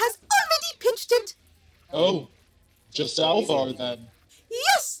 Althar has already pitched it. Oh, just Althar then.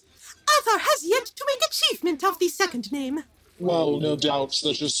 Yes, Althar has yet to make achievement of the second name. Well, no doubt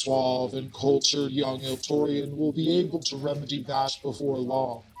such a suave and cultured young Iltorian will be able to remedy that before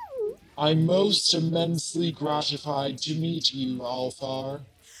long. I'm most immensely gratified to meet you, Althar.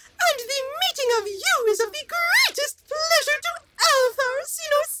 And the meeting of you is of the greatest pleasure to Althar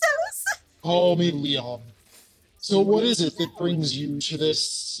Sinocelis. Call me Leon. So what is it that brings you to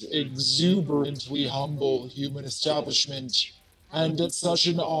this exuberantly humble human establishment, and at such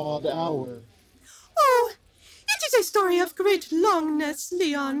an odd hour? Oh, it is a story of great longness,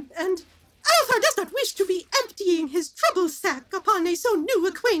 Leon, and Althar does not wish to be emptying his trouble sack upon a so new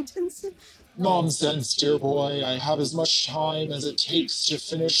acquaintance. Nonsense, dear boy. I have as much time as it takes to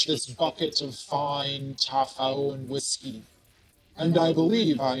finish this bucket of fine Tafao and whiskey. And I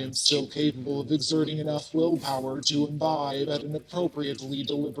believe I am still capable of exerting enough willpower to imbibe at an appropriately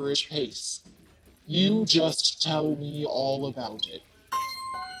deliberate pace. You just tell me all about it.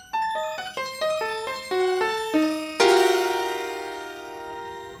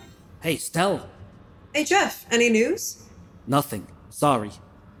 Hey, Stell. Hey, Jeff, any news? Nothing. Sorry.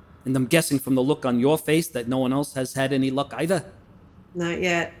 And I'm guessing from the look on your face that no one else has had any luck either? Not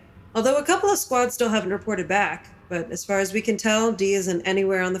yet. Although a couple of squads still haven't reported back. But as far as we can tell, Dee isn't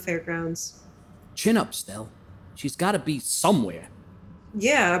anywhere on the fairgrounds. Chin up, Stell. She's gotta be somewhere.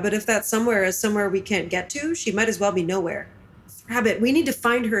 Yeah, but if that somewhere is somewhere we can't get to, she might as well be nowhere. Rabbit, we need to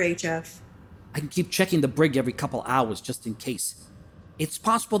find her, HF. I can keep checking the brig every couple hours just in case. It's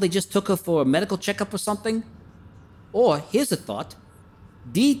possible they just took her for a medical checkup or something. Or, here's a thought.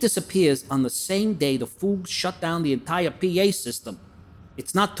 Dee disappears on the same day the Foogs shut down the entire PA system.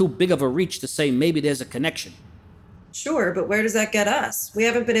 It's not too big of a reach to say maybe there's a connection. Sure, but where does that get us? We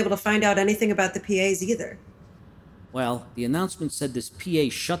haven't been able to find out anything about the PAs either. Well, the announcement said this PA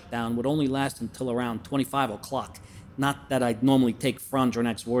shutdown would only last until around 25 o'clock. Not that I'd normally take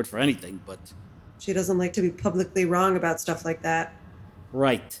Frondronek's word for anything, but... She doesn't like to be publicly wrong about stuff like that.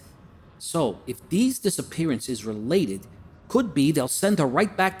 Right. So, if Dee's disappearance is related, could be they'll send her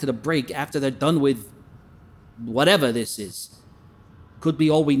right back to the brig after they're done with... whatever this is. Could be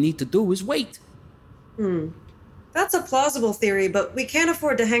all we need to do is wait. That's a plausible theory, but we can't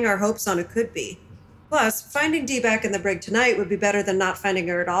afford to hang our hopes on it could be. Plus, finding Dee back in the brig tonight would be better than not finding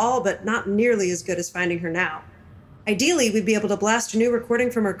her at all, but not nearly as good as finding her now. Ideally, we'd be able to blast a new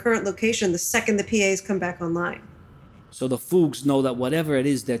recording from her current location the second the PAs come back online. So the Foogs know that whatever it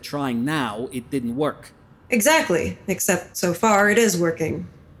is they're trying now, it didn't work. Exactly, except so far it is working.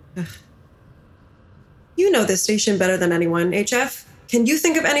 Ugh. You know this station better than anyone, HF. Can you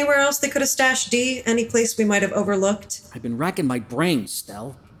think of anywhere else they could have stashed Dee? Any place we might have overlooked? I've been racking my brains,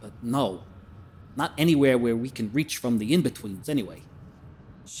 Stell, but no. Not anywhere where we can reach from the in-betweens, anyway.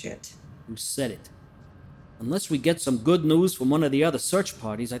 Shit. Who said it? Unless we get some good news from one of the other search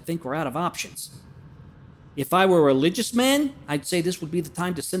parties, I think we're out of options. If I were a religious man, I'd say this would be the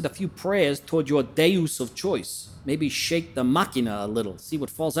time to send a few prayers toward your deus of choice. Maybe shake the machina a little, see what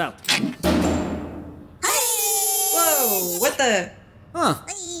falls out. Whoa, what the... Huh.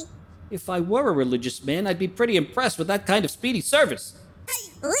 If I were a religious man, I'd be pretty impressed with that kind of speedy service.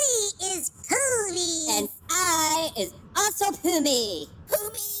 We is Pumi. And I is also Pumi.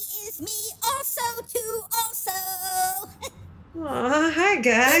 Pumi is me also too also. Aw, hi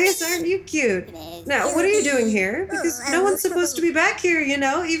guys, aren't you cute? Now, what are you doing here? Because no one's supposed to be back here, you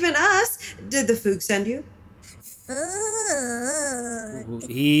know, even us. Did the Foog send you?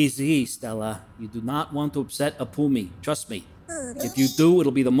 Easy, Stella. You do not want to upset a Pumi. Trust me. If you do,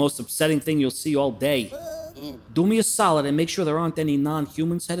 it'll be the most upsetting thing you'll see all day. Do me a solid and make sure there aren't any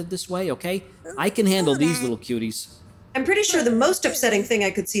non-humans headed this way, okay? I can handle these little cuties. I'm pretty sure the most upsetting thing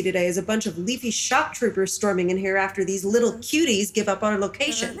I could see today is a bunch of leafy shock troopers storming in here after these little cuties give up our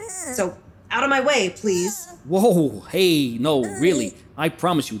location. So, out of my way, please. Whoa, hey, no, really. I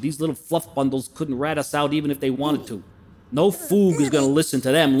promise you, these little fluff bundles couldn't rat us out even if they wanted to. No Foog is gonna listen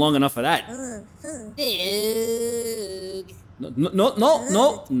to them long enough for that.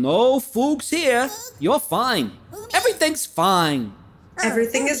 No Foogs here. You're fine. Everything's fine.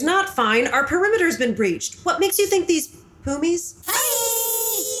 Everything is not fine. Our perimeter's been breached. What makes you think these Pumis?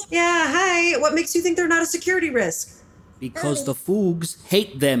 Hi! Yeah, hi. What makes you think they're not a security risk? Because the Foogs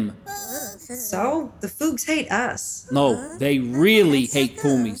hate them. So, the Foogs hate us. No, they really hate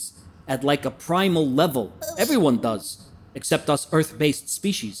Pumis. At like a primal level. Everyone does. Except us Earth-based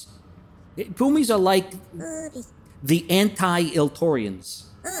species. Pumis are like the anti-Iltorians.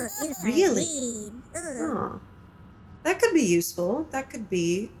 Really? Oh. That could be useful. That could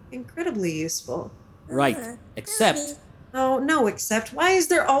be incredibly useful. Right. Except... Oh, no, except. Why is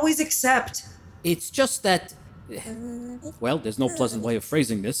there always except? It's just that... Well, there's no pleasant way of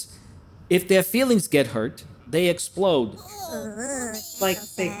phrasing this. If their feelings get hurt, they explode. Like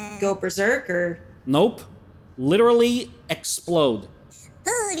they go berserk or? Nope. Literally explode.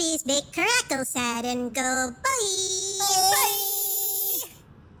 Booties make crackle sad and go bye.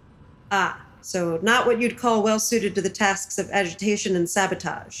 Ah, so not what you'd call well suited to the tasks of agitation and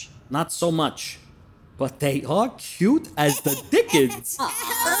sabotage. Not so much. But they are cute as the dickens.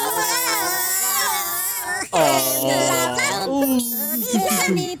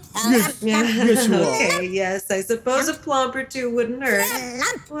 Yes, you are. Okay, yes, I suppose a plump or two wouldn't hurt.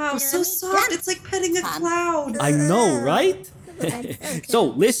 Wow, so soft. It's like petting a cloud. I know, right? So,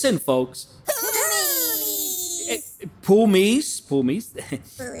 listen, folks. Poomies.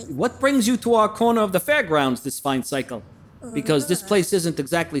 What brings you to our corner of the fairgrounds this fine cycle? Because this place isn't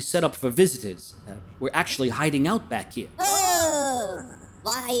exactly set up for visitors. We're actually hiding out back here. Oh,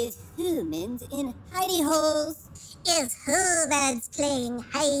 why is humans in hidey holes? Is humans playing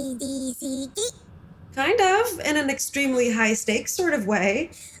hide-seeky? Kind of, in an extremely high stakes sort of way.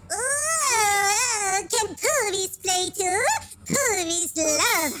 Can poomies play too? Poomies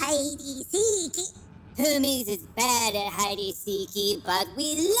love hide-seeky. Poomies is bad at hide-seeky, but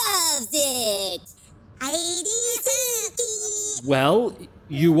we loves it. Hide-seeky. Well,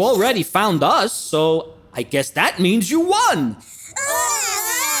 you already found us, so I guess that means you won.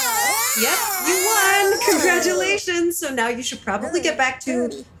 Yep, you won! Congratulations! So now you should probably get back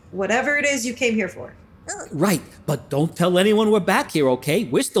to whatever it is you came here for. Right, but don't tell anyone we're back here, okay?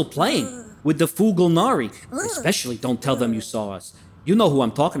 We're still playing with the Fugalnari. Especially don't tell them you saw us. You know who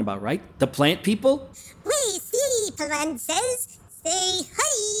I'm talking about, right? The plant people? We see Plances. Say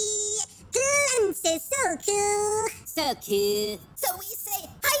hi. Plances so cool. So cool. So we say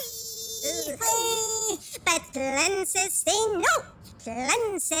hi. Hi. But Plances say no.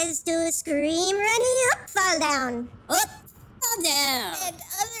 Plances do scream, running up, fall down. Up, fall down. And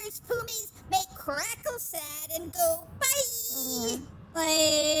others poomies make crackle sad and go bye.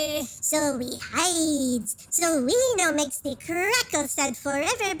 Bye. So we hides. So we know makes the crackle sad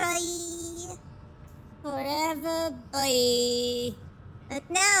forever bye. Forever bye. But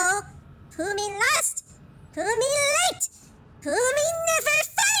now, Poomy lost. Poomy late. Poomy never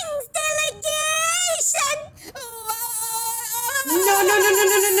finds delegation.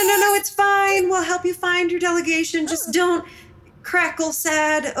 No, it's fine. We'll help you find your delegation. Just don't crackle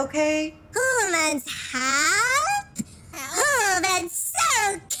sad, okay? Humans help? Humans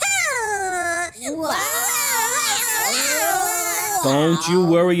so cool! Wow! Don't you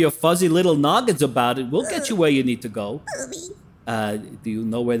worry your fuzzy little noggins about it. We'll get you where you need to go. Do you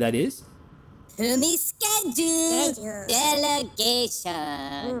know where that is? Poomy schedule.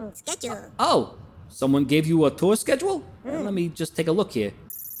 Delegation. Schedule. Oh, someone gave you a tour schedule? Let me just take a look here.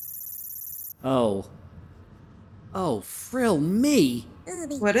 Oh, frill me.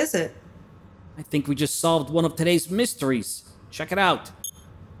 What is it? I think we just solved one of today's mysteries. Check it out.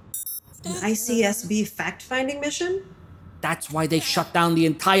 An ICSB fact-finding mission? That's why they shut down the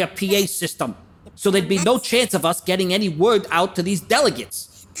entire PA system. So there'd be no chance of us getting any word out to these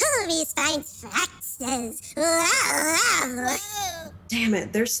delegates. Poomies find faxes. Damn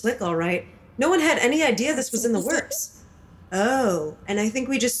it, they're slick all right. No one had any idea this was in the works. Oh, and I think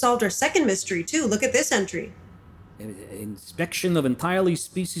we just solved our second mystery too. Look at this entry. Inspection of entirely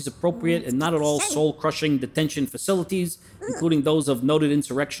species-appropriate and not at all soul-crushing detention facilities, including those of noted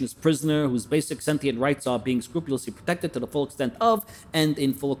insurrectionist prisoner whose basic sentient rights are being scrupulously protected to the full extent of and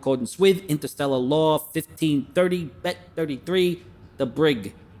in full accordance with Interstellar Law 1530, Bet 33, the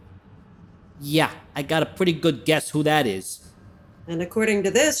Brig. Yeah, I got a pretty good guess who that is. And according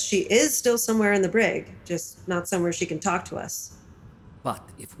to this, she is still somewhere in the brig, just not somewhere she can talk to us. But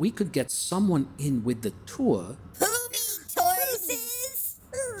if we could get someone in with the tour...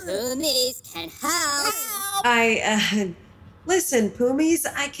 Poomies can help. Listen, Poomies,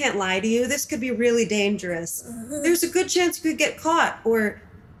 I can't lie to you. This could be really dangerous. There's a good chance you could get caught or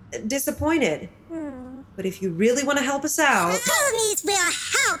disappointed. But if you really want to help us out... Poomies will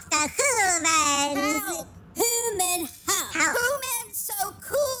help the humans. Human help. Humans so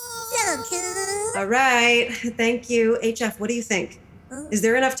cool. So cool. All right. Thank you. HF, what do you think? Is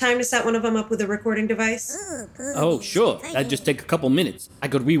there enough time to set one of them up with a recording device? Oh, sure. That'd just take a couple minutes. I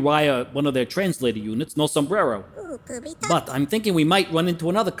could rewire one of their translator units, no sombrero. But I'm thinking we might run into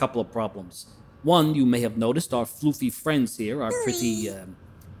another couple of problems. One, you may have noticed our floofy friends here are pretty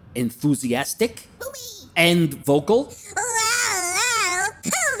enthusiastic and vocal. Wow,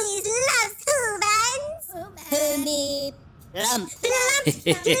 Poomies love humans. Poomy.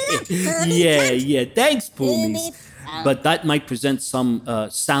 Yeah. Thanks, Poomies. But that might present some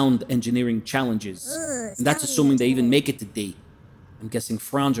sound engineering challenges. And that's assuming they even make it to D. I'm guessing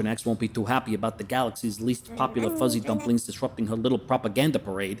Frondranax won't be too happy about the galaxy's least popular fuzzy dumplings disrupting her little propaganda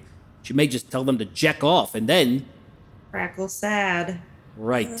parade. She may just tell them to jack off, and then... Crackle sad.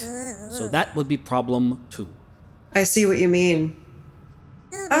 Right. So that would be problem 2. I see what you mean.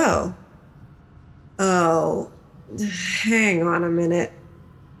 Oh. Hang on a minute.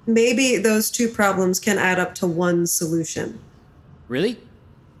 Maybe those 2 problems can add up to one solution. Really?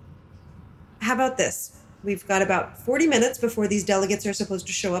 How about this? We've got about 40 minutes before these delegates are supposed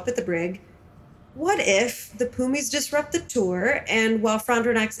to show up at the brig. What if the Pumis disrupt the tour, and while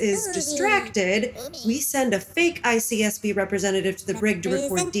Frondranax is distracted, we send a fake ICSB representative to the brig to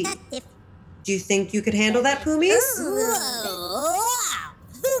report D? Do you think you could handle that, Pumis?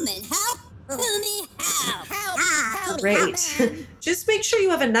 Human help! Pumi help! Great. Just make sure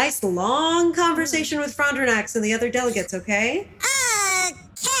you have a nice long conversation with Frondranax and the other delegates, okay? Okay!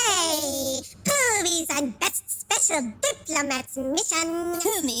 Pumi's on best special diplomat's mission.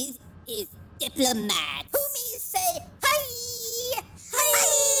 Pumi's is diplomat. Pumi's say hi!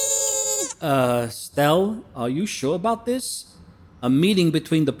 Hi! Stell, are you sure about this? A meeting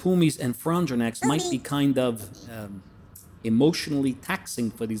between the Pumis and Frondranax might be kind of, emotionally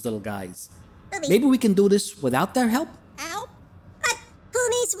taxing for these little guys. Maybe we can do this without their help? Help? But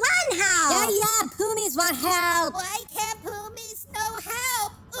Pumi's want help! Yeah, Pumi's want help! Why can't Pumi's no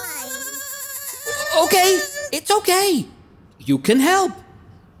help? Okay, it's okay. You can help.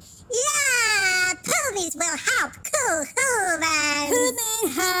 Yeah, Pumi's will help. Cool, Human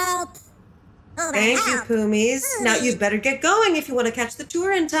help. Thank you, Pumis. Now you'd better get going if you want to catch the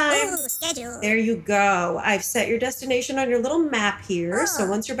tour in time. Ooh, schedule. There you go. I've set your destination on your little map here, so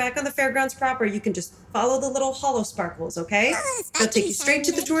once you're back on the fairgrounds proper, you can just follow the little hollow sparkles, okay? They'll take you straight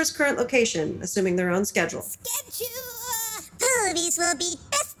to the tour's current location, assuming they're on schedule. Pumis will be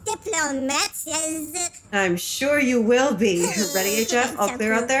best diplomats. I'm sure you will be. Ready, HF? All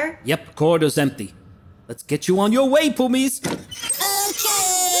clear out there? Yep, corridor's empty. Let's get you on your way, Pumis. Okay.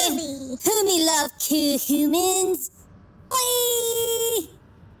 Pumi love cool humans. Bye.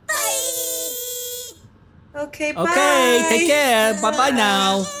 Bye. Okay, bye. Okay, take care. Bye-bye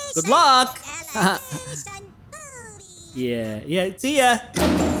now. Good luck. Yeah, see ya.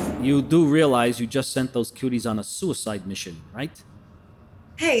 You do realize you just sent those cuties on a suicide mission, right?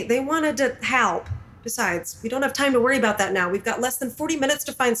 Hey, they wanted to help. Besides, we don't have time to worry about that now. We've got less than 40 minutes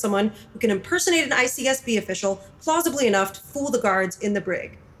to find someone who can impersonate an ICSB official plausibly enough to fool the guards in the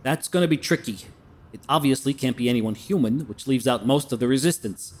brig. That's gonna be tricky. It obviously can't be anyone human, which leaves out most of the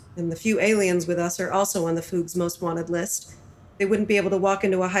resistance. And the few aliens with us are also on the Foog's most wanted list. They wouldn't be able to walk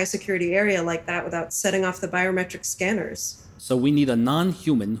into a high-security area like that without setting off the biometric scanners. So we need a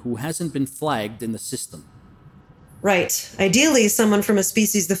non-human who hasn't been flagged in the system. Right. Ideally, someone from a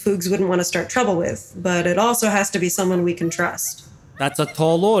species the Foogs wouldn't want to start trouble with, but it also has to be someone we can trust. That's a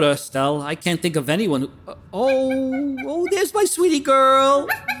tall order, Stell. I can't think of anyone who... Oh, there's my sweetie girl.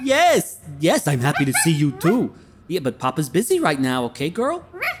 Yes, I'm happy to see you too. Yeah, but Papa's busy right now, okay, girl?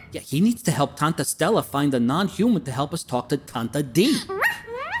 Yeah, he needs to help Tanta Stella find a non-human to help us talk to Tanta D.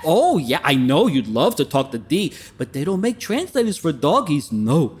 Oh, yeah, I know you'd love to talk to D, but they don't make translators for doggies.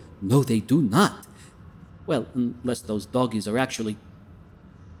 No, they do not. Well, unless those doggies are actually...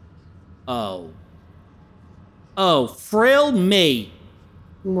 Oh, frail me.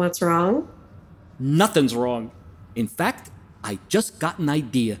 What's wrong? Nothing's wrong. In fact, I just got an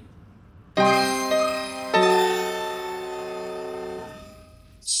idea.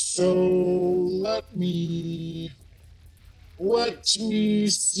 So let me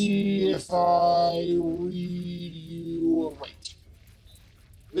see if I read you right.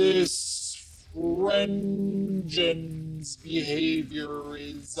 This Frengen's behavior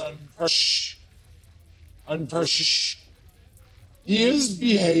is He is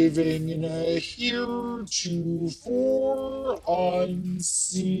behaving in a heretofore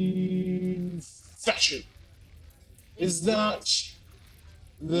unseen fashion. Is that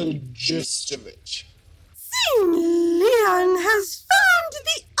the gist of it? Sing Leon has found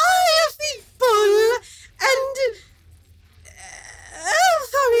the Eye of the Bull, and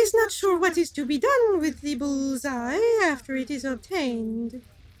Althar is not sure what is to be done with the bull's eye after it is obtained.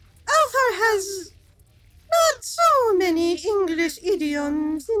 Althar has not so many English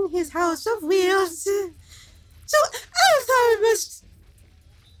idioms in his House of Wheels, so Althar must...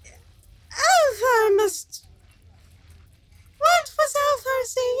 What was Althar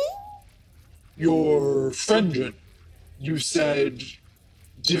saying? Your Frengen, you said,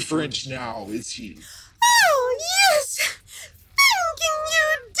 different now, is he? Oh, yes! Thanking you,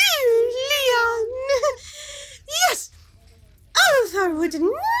 dear Leon! Yes! Althar would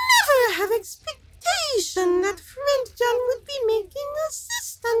never have expectation that Frengen would be making a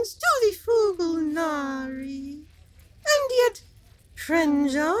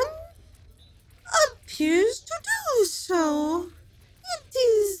Leon appears to do so. It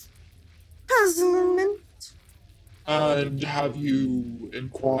is puzzlement. And have you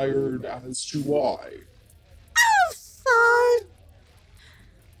inquired as to why?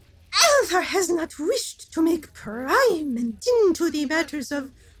 Althar has not wished to make pryment into the matters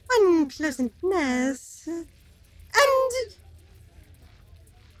of unpleasantness. And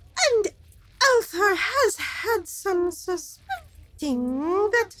Althar has had some suspecting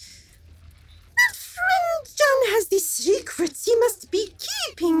that friend John has the secrets he must be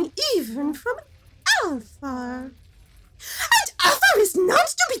keeping even from Althar. And Althar is not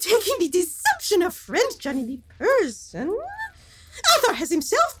to be taking the deception of friend John in the person. Althar has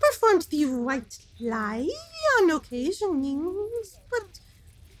himself performed the white lie on occasions, but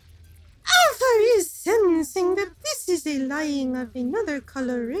Althar is sensing that this is a lying of another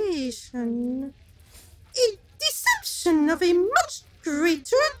coloration, a deception of a much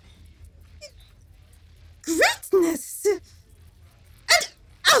greater greatness. And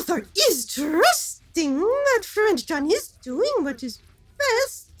Althar is trusting that friend John is doing what is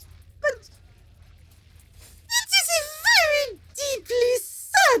best, but it is a very deeply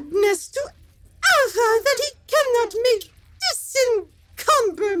sadness to Althar that he cannot make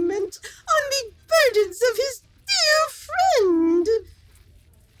disencumberment on the burdens of his dear friend.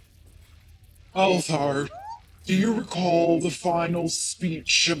 Althar, do you recall the final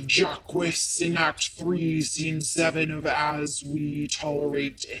speech of Jacquis in Act 3, Scene 7 of As We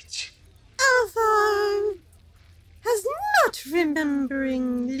Tolerate It? Althar has not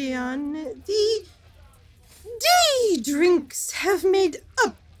remembering, Leon. The day drinks have made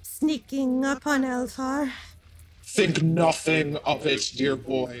up sneaking upon Althar. Think nothing of it, dear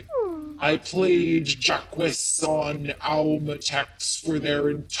boy. I played Jacquis on Almatex for their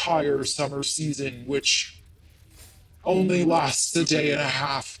entire summer season, which only lasts a day and a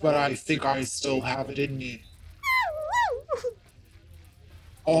half, but I think I still have it in me.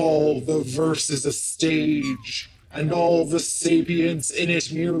 All the verse is a stage, and all the sapients in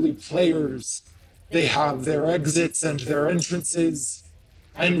it merely players. They have their exits and their entrances,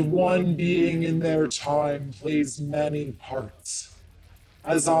 and one being in their time plays many parts.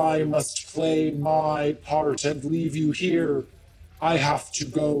 As I must play my part and leave you here, I have to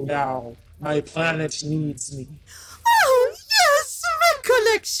go now. My planet needs me. Oh, yes,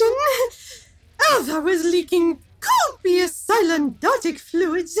 recollection. Althar was leaking copious cylandotic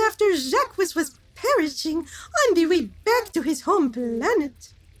fluids after Jacquis was perishing on the way back to his home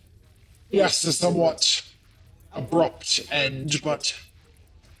planet. Yes, a somewhat abrupt end, but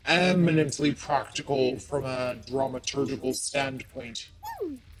eminently practical from a dramaturgical standpoint.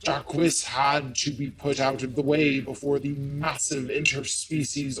 Jacquis had to be put out of the way before the massive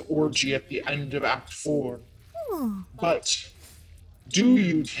interspecies orgy at the end of Act 4. But do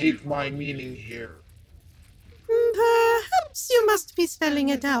you take my meaning here? Perhaps you must be spelling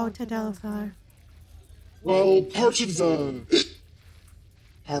it out, Althar. Well, part of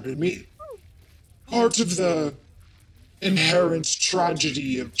the inherent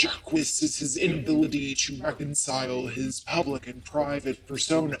tragedy of Jacquis is his inability to reconcile his public and private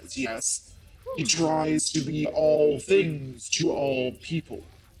personas, yes. He tries to be all things to all people.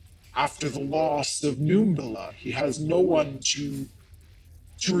 After the loss of Numbala, he has no one to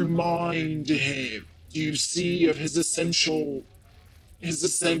remind him, do you see, of his essential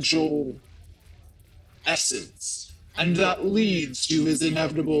essence. And that leads to his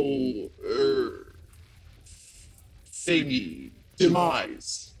inevitable,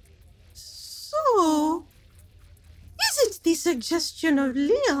 demise. So, is it the suggestion of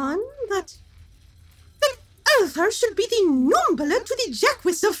Leon that Althar should be the Numbala to the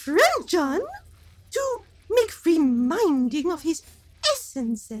Jacquis of friend John, to make reminding of his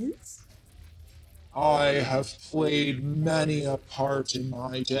essences? I have played many a part in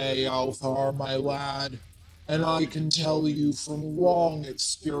my day, Althar, my lad, and I can tell you from long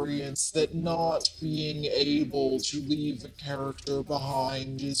experience that not being able to leave a character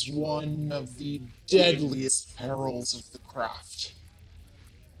behind is one of the deadliest perils of the craft.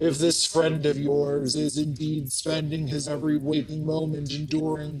 If this friend of yours is indeed spending his every waking moment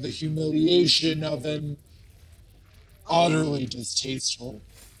enduring the humiliation of an utterly distasteful,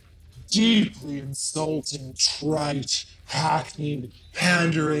 deeply insulting, trite, hackneyed,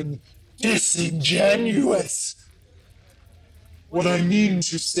 pandering, disingenuous. What I mean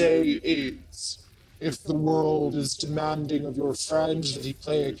to say is, if the world is demanding of your friend that he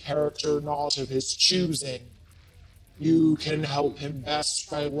play a character not of his choosing, you can help him best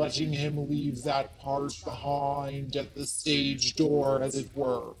by letting him leave that part behind at the stage door, as it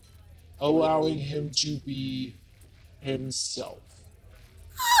were, allowing him to be himself.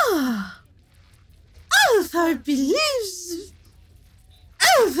 Althar believes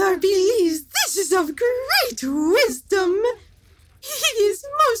this is of great wisdom. He is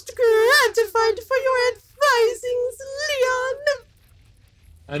most gratified for your advisings, Leon.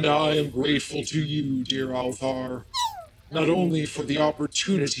 And I am grateful to you, dear Althar, not only for the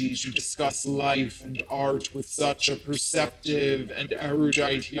opportunity to discuss life and art with such a perceptive and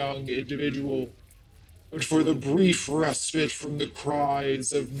erudite young individual, but for the brief respite from the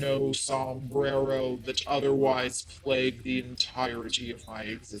cries of no sombrero that otherwise plague the entirety of my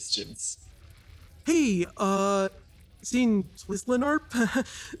existence. Hey, seen Swizzlinarp?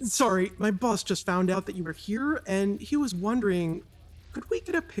 Sorry, my boss just found out that you were here, and he was wondering, could we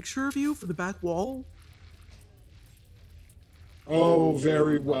get a picture of you for the back wall? Oh,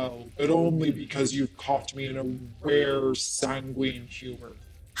 very well, but only because you've caught me in a rare sanguine humor.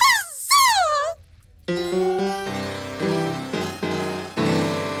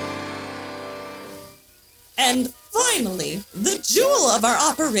 And finally, the jewel of our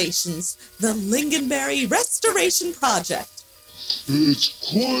operations, the Lingonberry Restoration Project. It's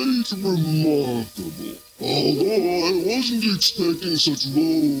quite remarkable. Although I wasn't expecting such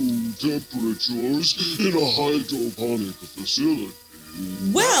low temperatures in a hydroponic facility.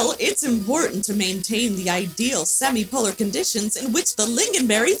 Well, it's important to maintain the ideal semi-polar conditions in which the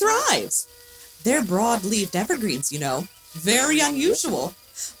lingonberry thrives. They're broad-leaved evergreens, you know. Very unusual.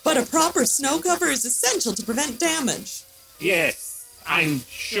 But a proper snow cover is essential to prevent damage. Yes, I'm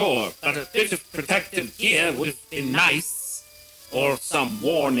sure, but a bit of protective gear would have been nice. Or some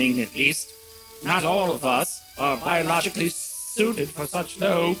warning, at least. Not all of us are biologically suited for such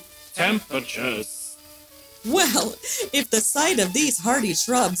low temperatures. Well, if the sight of these hardy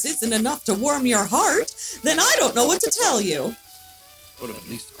shrubs isn't enough to warm your heart, then I don't know what to tell you. Could have at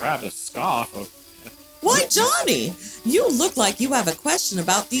least grabbed a scarf or... Why, Johnny, you look like you have a question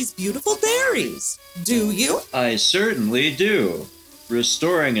about these beautiful berries. Do you? I certainly do.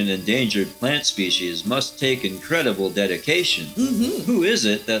 Restoring an endangered plant species must take incredible dedication. Who is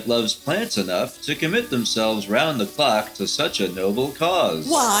it that loves plants enough to commit themselves round the clock to such a noble cause?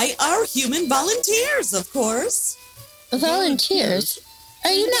 Why, our human volunteers, of course. Volunteers?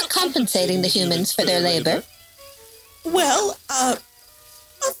 Are you not compensating the humans for their labor? Well, of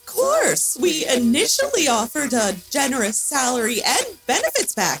course. We initially offered a generous salary and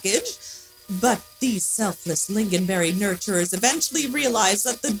benefits package. But these selfless lingonberry nurturers eventually realized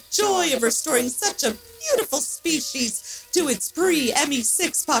that the joy of restoring such a beautiful species to its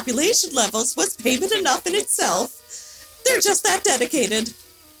pre-ME6 population levels was payment enough in itself. They're just that dedicated.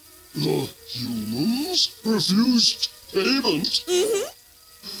 The humans refused payment?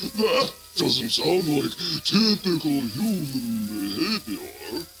 That doesn't sound like typical human behavior.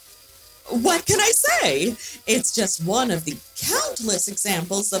 What can I say? It's just one of the countless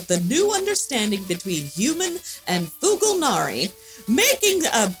examples of the new understanding between human and Fugalnari, making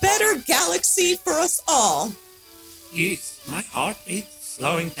a better galaxy for us all. Yes, my heartbeat's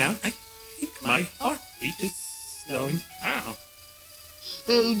slowing down. I think my heartbeat is slowing down.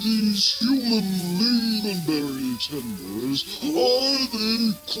 And these human lingonberry tenders, are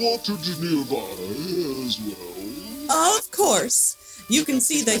they quartered nearby as well? Of course. You can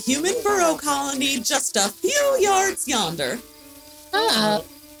see the human burrow colony just a few yards yonder. Ah,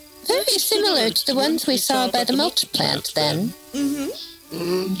 very similar to the ones we saw by the mulch plant, then. And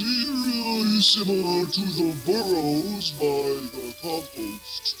eerily similar to the burrows by the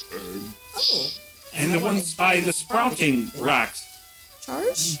compost tank. Oh. And the ones by the sprouting racks. Charge?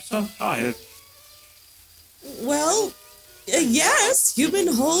 I'm so tired. Well, yes, human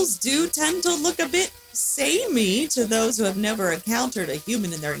holes do tend to look a bit samey to those who have never encountered a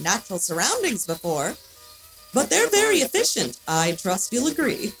human in their natural surroundings before. But they're very efficient. I trust you'll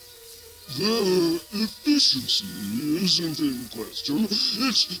agree. Their efficiency isn't in question.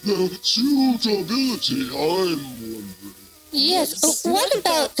 It's their suitability I'm wondering. Yes, what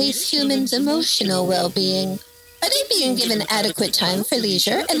about these humans' emotional well-being? Are they being given adequate time for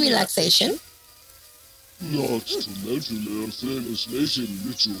leisure and relaxation? Not to mention their famous mating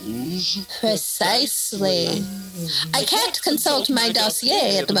rituals. Precisely. I can't consult my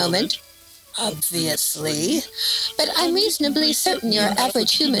dossier at the moment, obviously, but I'm reasonably certain your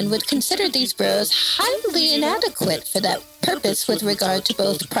average human would consider these burrows highly inadequate for that purpose with regard to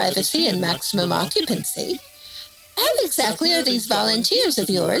both privacy and maximum occupancy. How exactly are these volunteers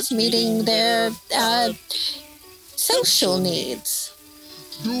of yours meeting their, social needs?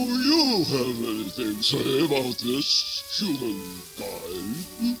 Do you have anything to say about this,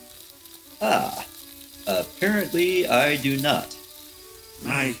 humankind? Apparently I do not.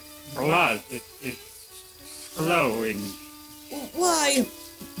 My blood is flowing. Why,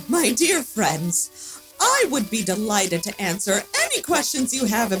 my dear friends, I would be delighted to answer any questions you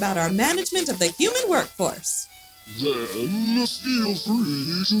have about our management of the human workforce. Then feel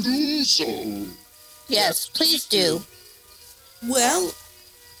free to do so. Yes, please do. Well,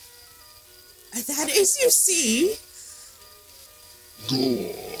 that is, you see. Go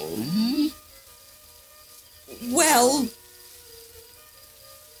on. Well,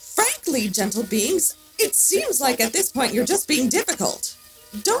 frankly, gentle beings, it seems like at this point you're just being difficult.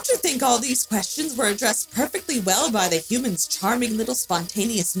 Don't you think all these questions were addressed perfectly well by the human's charming little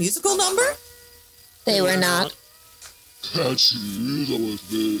spontaneous musical number? They were not. Catchy though it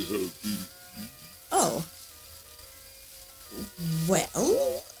may have been. Oh.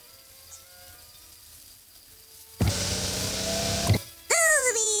 Well...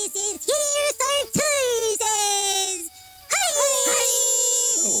 Elvis is here for toys.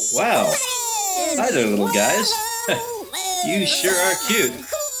 Oh, wow. Hi there, little guys. You sure are cute.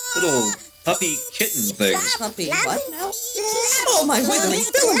 Little puppy kitten things. Puppy, what now? Oh, my withering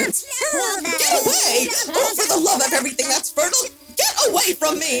filaments! Get away! Oh, for the love of everything that's fertile, get away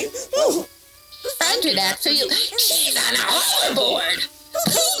from me! Oh. Frondranax, are you? She's on a hoverboard!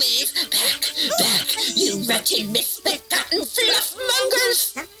 Please, back, you wretched misbegotten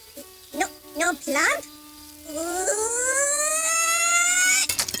fluffmongers! No plug?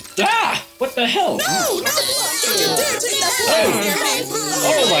 Ah! What the hell? No! Don't you dare take that plug near me!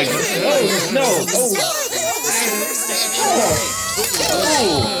 Oh my god! No!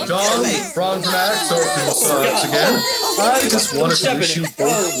 John, Frondrax, Orphan again. I just wanted to wish you both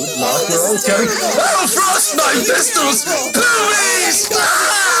good luck. We're all carrying. Oh, Frost, my pistols! Please!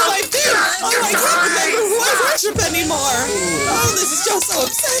 My feet! Oh, I can't remember who I worship anymore! Oh, this is just so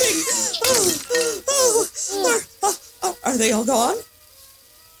upsetting! Are they all gone?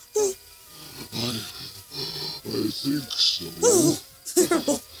 I think so.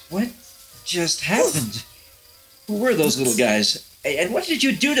 What just happened? Who were those little guys? And what did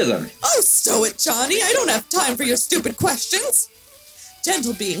you do to them? Oh, stow it, Johnny. I don't have time for your stupid questions.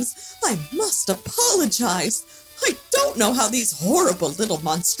 Gentle beings, I must apologize. I don't know how these horrible little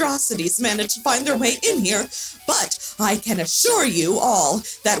monstrosities managed to find their way in here, but I can assure you all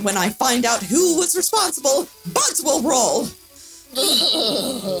that when I find out who was responsible, buds will roll.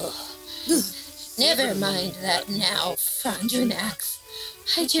 Never mind that now, Frondranax.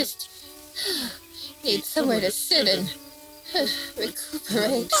 I just need somewhere to sit and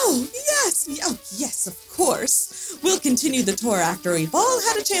recuperate. Oh, yes, of course. We'll continue the tour after we've all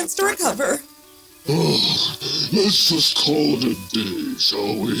had a chance to recover. Oh, let's just call it a day,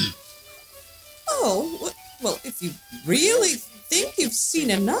 shall we? Oh, well, if you really think you've seen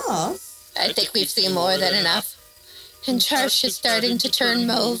enough... I think we've seen more than enough. And Charsh is starting to turn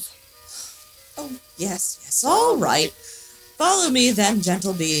mauve. Oh, yes, all right. Follow me then,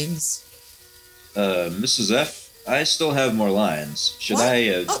 gentle beings. Mrs. F, I still have more lines. Should What?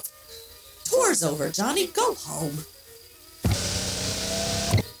 I, Oh, tour's over, Johnny. Go home.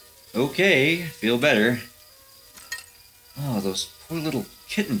 Okay, feel better. Oh, those poor little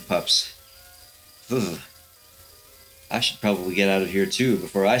kitten pups. Ugh. I should probably get out of here too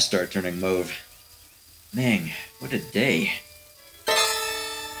before I start turning mauve. Man, what a day.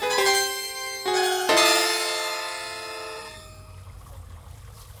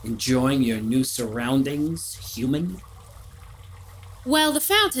 Enjoying your new surroundings, human? Well, the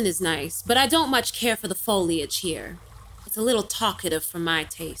fountain is nice, but I don't much care for the foliage here. It's a little talkative for my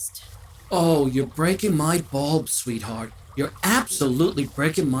taste. Oh, you're breaking my bulb, sweetheart. You're absolutely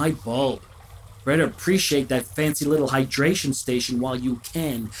breaking my bulb. Better appreciate that fancy little hydration station while you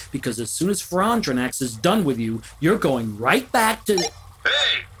can, because as soon as Frondranax is done with you, you're going right back to...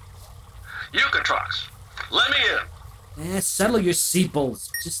 Hey! Eucatrox, let me in. Settle your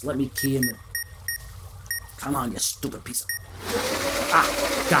seatballs. Just let me key in the... Come on, you stupid piece of... Ah,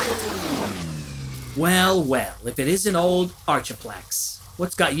 got it. Well, if it isn't old Archiplex.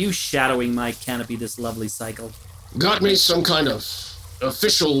 What's got you shadowing my canopy this lovely cycle? Got me some kind of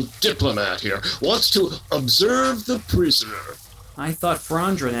official diplomat here. Wants to observe the prisoner. I thought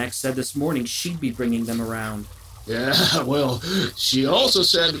Frondranax said this morning she'd be bringing them around. Yeah, well, she also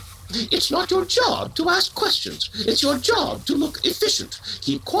said, it's not your job to ask questions. It's your job to look efficient,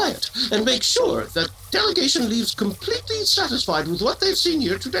 keep quiet, and make sure that delegation leaves completely satisfied with what they've seen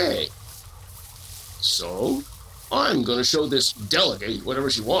here today. So, I'm going to show this delegate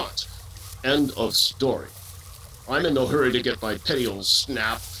whatever she wants. End of story. I'm in no hurry to get my petty old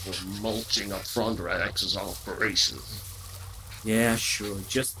snap for mulching up Frondranax's operation. Yeah, sure,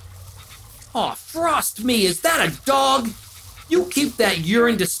 just... Oh, frost me, is that a dog? You keep that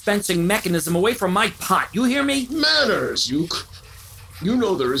urine dispensing mechanism away from my pot, you hear me? Manners, you... You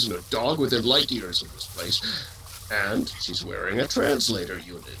know there isn't a dog within light years of this place. And she's wearing a translator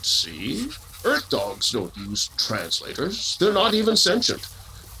unit, see? Earth dogs don't use translators. They're not even sentient.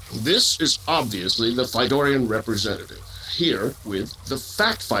 This is obviously the Fidorian representative, here with the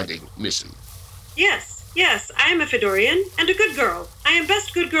fact-finding mission. Yes, I am a Fidorian, and a good girl. I am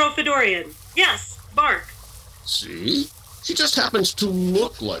best good girl Fidorian. Yes, bark. See? She just happens to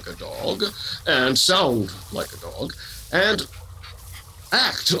look like a dog, and sound like a dog, and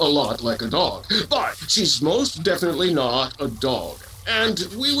act a lot like a dog. But she's most definitely not a dog. And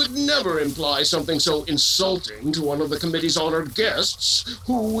we would never imply something so insulting to one of the committee's honored guests,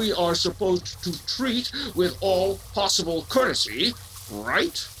 who we are supposed to treat with all possible courtesy,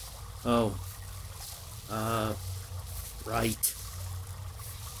 right? Oh. Right.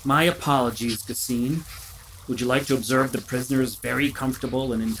 My apologies, Cassine. Would you like to observe the prisoner's very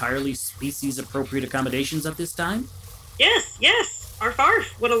comfortable and entirely species-appropriate accommodations at this time? Yes. Arf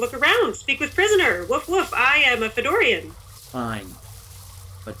arf. Want to look around. Speak with prisoner. Woof woof. I am a Fidorian. Fine.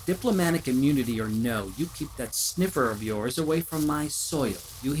 But diplomatic immunity or no, you keep that sniffer of yours away from my soil.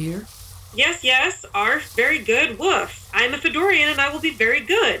 You hear? Yes. Arf. Very good. Woof. I am a Fidorian and I will be very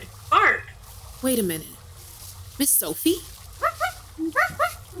good. Bark. Wait a minute. Miss Sophie?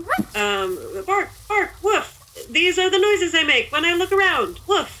 Bark, woof. These are the noises I make when I look around.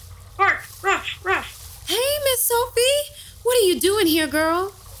 Woof, bark, ruff. Hey, Miss Sophie! What are you doing here,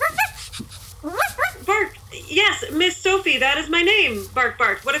 girl? Bark. Yes, Miss Sophie, that is my name. Bark.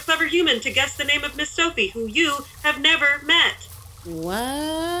 What a clever human to guess the name of Miss Sophie, who you have never met.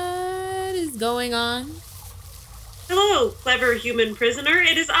 What is going on? Hello, clever human prisoner.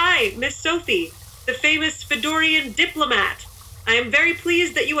 It is I, Miss Sophie, the famous Fidorian diplomat. I am very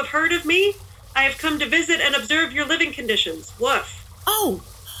pleased that you have heard of me. I have come to visit and observe your living conditions. Woof. Oh,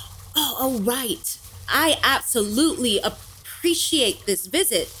 right. I absolutely appreciate this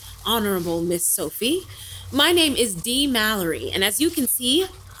visit, Honorable Miss Sophie. My name is Dee Mallory, and as you can see,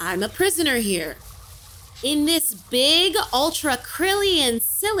 I'm a prisoner here. In this big ultra-Kryllian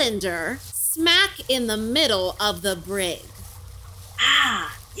cylinder, smack in the middle of the brig.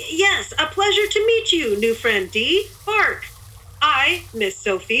 Yes, a pleasure to meet you, new friend Dee. Bark. I, Miss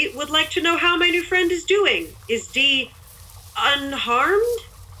Sophie, would like to know how my new friend is doing. Is Dee unharmed?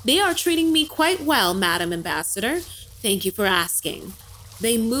 They are treating me quite well, Madam Ambassador. Thank you for asking.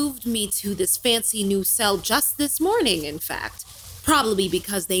 They moved me to this fancy new cell just this morning, in fact. Probably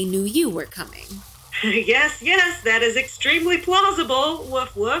because they knew you were coming. Yes, that is extremely plausible.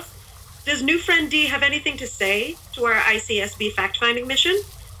 Woof, woof. Does new friend Dee have anything to say to our ICSB fact-finding mission?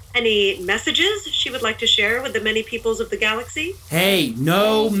 Any messages she would like to share with the many peoples of the galaxy? Hey,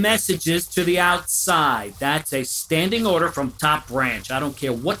 no messages to the outside. That's a standing order from top branch. I don't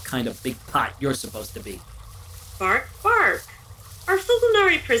care what kind of big pot you're supposed to be. Bark. Are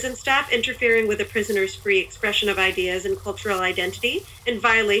Fulgunari prison staff interfering with a prisoner's free expression of ideas and cultural identity in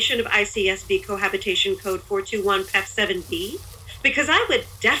violation of ICSB Cohabitation Code 421 PEF7B? Because I would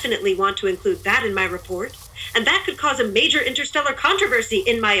definitely want to include that in my report, and that could cause a major interstellar controversy,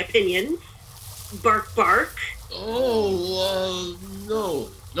 in my opinion. Bark.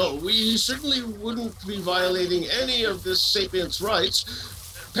 No, we certainly wouldn't be violating any of this sapient's rights.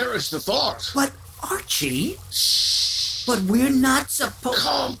 Perish the thought. But, Archie... But we're not supposed...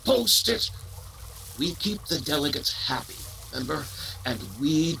 Compost it! We keep the delegates happy, remember? And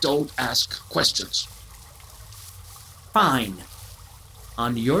we don't ask questions. Fine.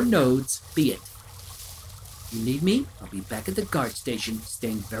 On your nodes, be it. You need me? I'll be back at the guard station,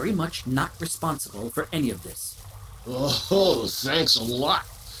 staying very much not responsible for any of this. Oh, thanks a lot.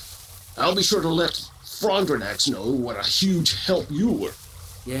 I'll be sure to let Frondrenax know what a huge help you were.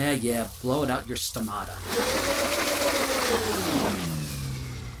 Yeah, blow it out your stomata.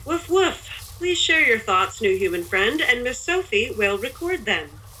 Woof woof. Please share your thoughts, new human friend, and Miss Sophie will record them.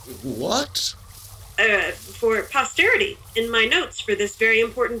 What? For posterity, in my notes for this very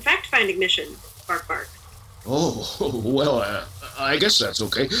important fact-finding mission. Bark. Oh, well, I guess that's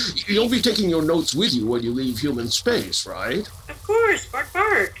okay. You'll be taking your notes with you when you leave human space, right? Of course,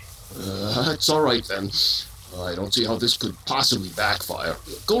 bark. That's all right, then. I don't see how this could possibly backfire.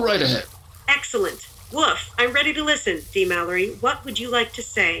 Go right ahead. Excellent. Woof, I'm ready to listen, Dee Mallory. What would you like to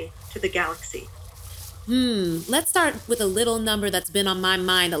say to the galaxy? Let's start with a little number that's been on my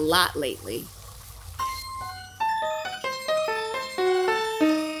mind a lot lately.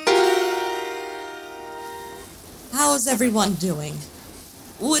 How's everyone doing?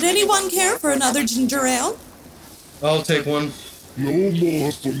 Would anyone care for another ginger ale? I'll take one. No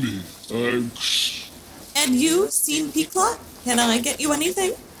more for me, thanks. And you, Seen Peaklot? Can I get you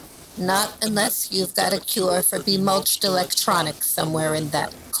anything? Not unless you've got a cure for bemulched electronics somewhere in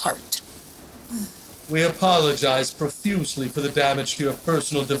that cart. We apologize profusely for the damage to your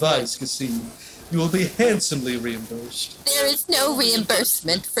personal device, Cassine. You will be handsomely reimbursed. There is no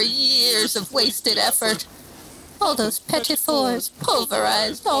reimbursement for years of wasted effort. All those petit fours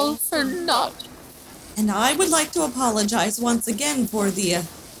pulverized, all for naught. And I would like to apologize once again for the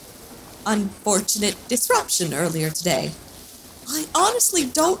unfortunate disruption earlier today. I honestly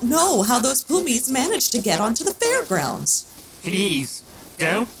don't know how those poomies managed to get onto the fairgrounds. Please,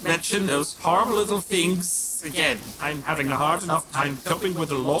 don't mention those horrible little things again. I'm having a hard enough time coping with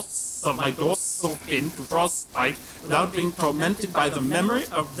the loss of my dorsal fin to frostbite without being tormented by the memory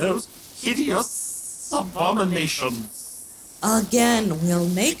of those hideous abominations. Again, we'll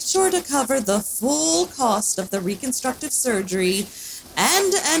make sure to cover the full cost of the reconstructive surgery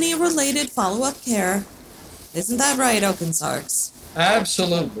and any related follow-up care. Isn't that right, Oakensarks?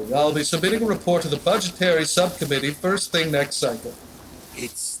 Absolutely. I'll be submitting a report to the budgetary subcommittee first thing next cycle.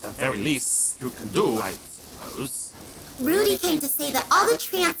 It's the very least you can do, I suppose. Rudy came to say that all the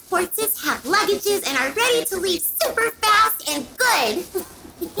transports have luggages and are ready to leave super fast and good.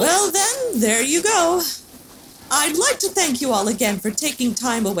 Well then, there you go. I'd like to thank you all again for taking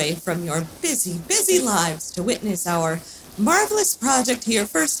time away from your busy, busy lives to witness our marvelous project here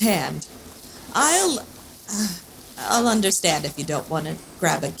firsthand. I'll understand if you don't want to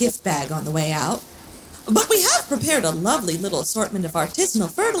grab a gift bag on the way out. But we have prepared a lovely little assortment of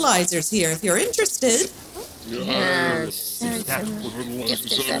artisanal fertilizers here if you're interested. Yes.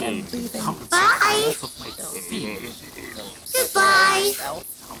 Bye. Goodbye.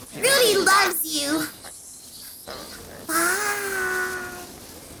 Rudy loves you. Bye.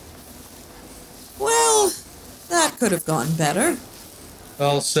 Well, that could have gone better.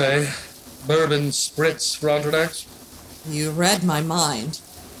 I'll say. Bourbon spritz, Frontenac. You read my mind.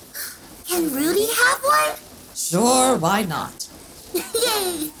 Can Rudy have one? Sure, why not?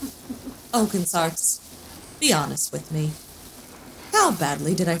 Yay! Oakensarks, be honest with me. How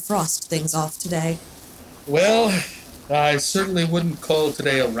badly did I frost things off today? Well, I certainly wouldn't call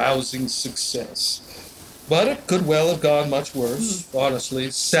today a rousing success. But it could well have gone much worse.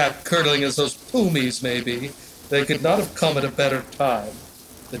 Honestly, sap-curdling as those poomies may be, they could not have come at a better time.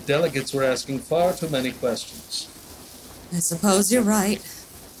 The delegates were asking far too many questions. I suppose you're right.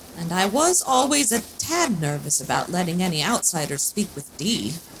 And I was always a tad nervous about letting any outsiders speak with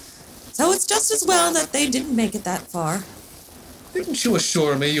Dee. So it's just as well that they didn't make it that far. Didn't you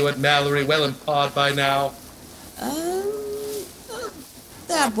assure me you had Mallory well in pod by now?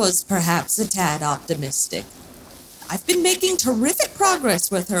 That was perhaps a tad optimistic. I've been making terrific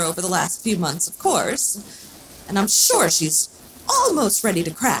progress with her over the last few months, of course, and I'm sure she's almost ready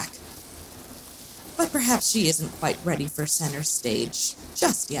to crack. But perhaps she isn't quite ready for center stage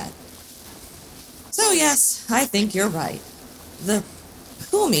just yet. So yes, I think you're right. The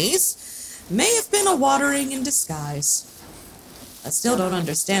poomies may have been a watering in disguise. I still don't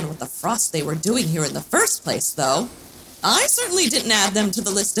understand what the frost they were doing here in the first place, though. I certainly didn't add them to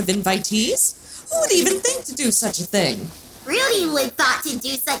the list of invitees. Who would even think to do such a thing? Rudy would thought to do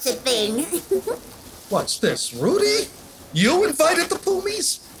such a thing. What's this, Rudy? You invited the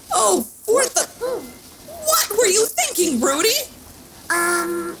poomies? Oh, for the... What were you thinking, Rudy?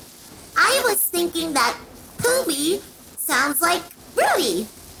 I was thinking that Pooey sounds like Rudy.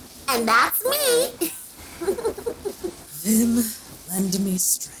 And that's me. Vim, lend me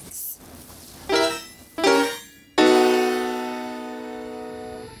strength.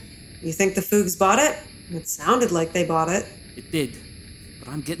 You think the Foogs bought it? It sounded like they bought it. It did. But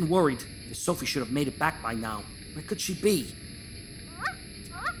I'm getting worried. Sophie should have made it back by now. Where could she be?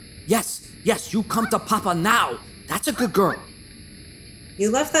 Yes, you come to Papa now. That's a good girl.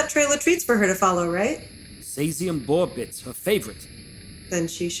 You left that trail of treats for her to follow, right? Sazium boar bits, her favorite. Then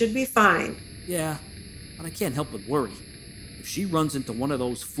she should be fine. Yeah, but I can't help but worry. If she runs into one of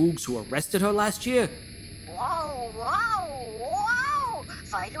those Foogs who arrested her last year... Wow!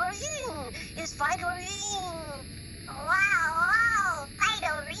 Fighterine! It's Fighterine! Wow!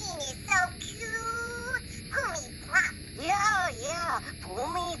 Fighterine is so cute! Poomy plop! Yeah!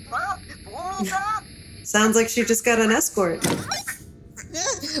 Poomy plop! Sounds like she just got an escort.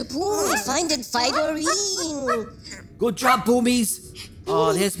 Poomy finding Fighterine! Good job, Boomies!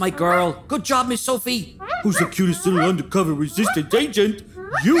 Oh, there's my girl. Good job, Miss Sophie. Who's the cutest little undercover resistance agent?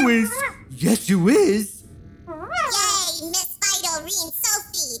 You is. Yes, you is. Yay, Miss Fighterine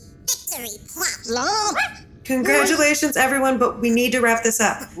Sophie! Victory plop! Congratulations, everyone, but we need to wrap this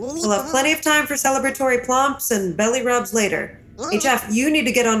up. We'll have plenty of time for celebratory plumps and belly rubs later. Hey, Jeff, you need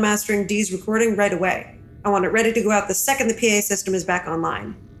to get on mastering Dee's recording right away. I want it ready to go out the second the PA system is back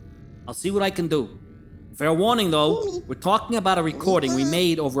online. I'll see what I can do. Fair warning, though, we're talking about a recording we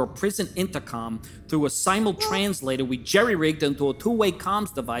made over a prison intercom through a simul-translator we jerry-rigged into a two-way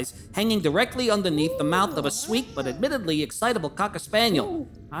comms device hanging directly underneath the mouth of a sweet but admittedly excitable cocker spaniel.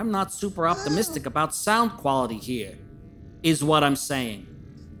 I'm not super optimistic about sound quality here, is what I'm saying.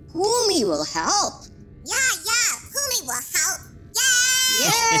 Pumi will help. Yeah, Pumi will help.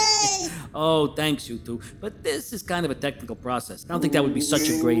 Yay! Oh, thanks, you two. But this is kind of a technical process. I don't think that would be such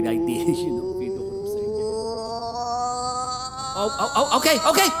a great idea, if you know what I'm saying.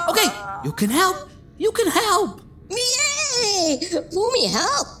 Okay. You can help. Yay! Pumi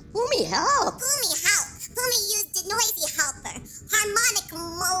help. Pumi used the noisy helper. Harmonic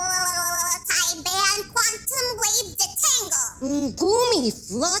multi-band quantum wave detangle. Pumi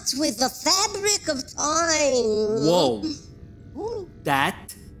floats with the fabric of time. Whoa.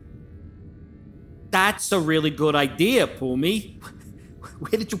 That's a really good idea, Pumi.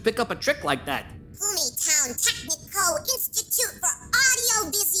 Where did you pick up a trick like that? Pumi Town Technical Institute for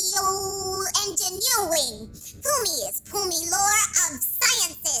Audiovisual Engineering. Pumi is Pumi Lore of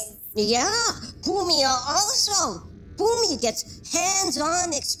Sciences. Yeah, Pumi are also. Pumi gets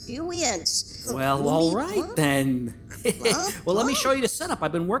hands-on experience. Well, all right then. Well, let me show you the setup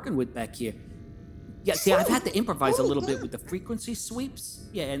I've been working with back here. Yeah, see, I've had to improvise a little bit with the frequency sweeps,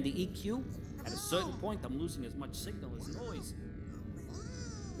 and the EQ. At a certain point, I'm losing as much signal as noise.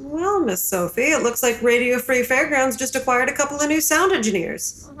 Well, Miss Sophie, it looks like Radio Free Fairgrounds just acquired a couple of new sound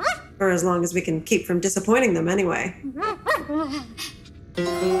engineers. For as long as we can keep from disappointing them, anyway.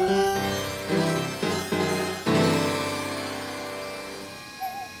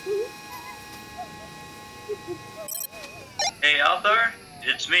 Hey, Althar,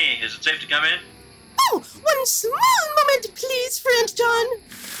 it's me. Is it safe to come in? Oh, one small moment, please, Friend John.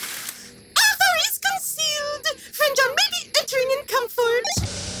 Arthur is concealed. Friend John may be entering in comfort.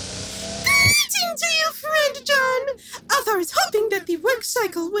 Greeting to you, Friend John. Arthur is hoping that the work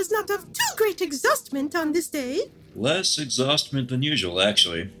cycle was not of too great exhaustment on this day. Less exhaustment than usual,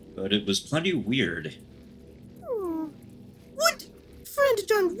 actually, but it was plenty weird. Would Friend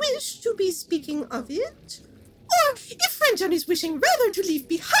John wish to be speaking of it? Or, if Friend John is wishing rather to leave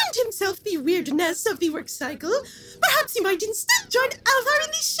behind himself the weirdness of the work cycle, perhaps he might instead join Althar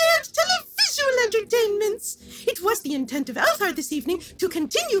in the shared televisual entertainments. It was the intent of Althar this evening to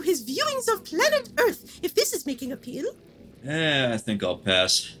continue his viewings of planet Earth, if this is making appeal. I think I'll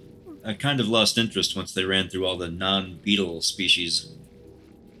pass. I kind of lost interest once they ran through all the non-beetle species.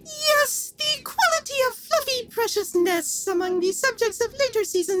 Yes, the quality of fluffy preciousness among the subjects of later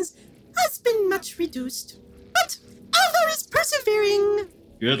seasons has been much reduced. But Althar is persevering.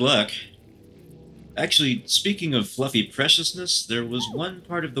 Good luck. Actually, speaking of fluffy preciousness, there was one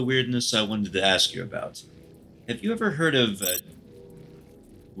part of the weirdness I wanted to ask you about. Have you ever heard of,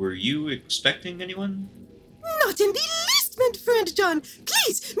 were you expecting anyone? Not in the least, my Friend John.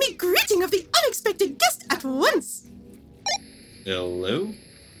 Please, make greeting of the unexpected guest at once. Hello?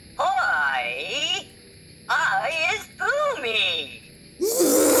 Hi! I is Pumi!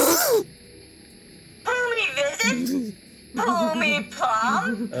 Pumi visit? Pumi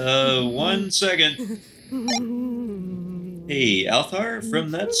plum? 1 second. Hey, Althar, from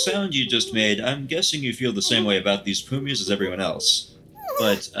that sound you just made, I'm guessing you feel the same way about these Pumis as everyone else.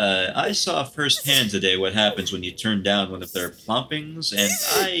 But I saw firsthand today what happens when you turn down one of their plompings, and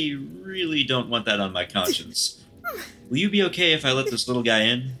I really don't want that on my conscience. Will you be okay if I let this little guy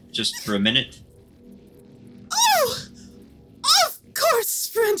in, just for a minute? Oh! Of course,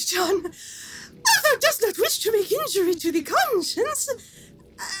 Friend John. Arthur does not wish to make injury to the conscience.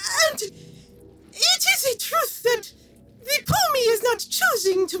 And it is a truth that the Pumi is not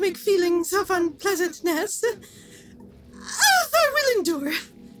choosing to make feelings of unpleasantness. Arthur will endure.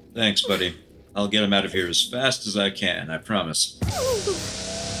 Thanks, buddy. I'll get him out of here as fast as I can, I promise.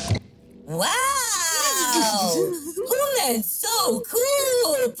 Wow! Pumi's so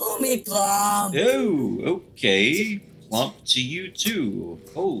cool, Pumi Plum! Oh, okay. Plump to you too.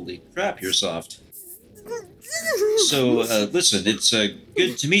 Holy crap, you're soft. So, listen, it's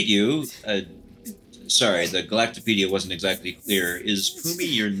good to meet you. Sorry, the Galactopedia wasn't exactly clear. Is Pumi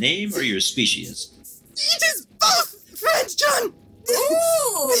your name or your species? It is both, Friend John!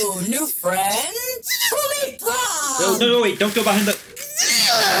 Ooh, new friend? Pumi Plum! No, wait, don't go behind the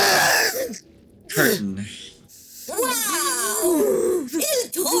curtain. Wow! Il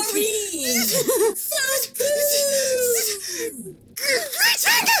Taurine! So cool!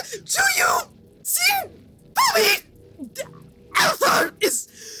 Greeting to you, Sing Pumi! Althar is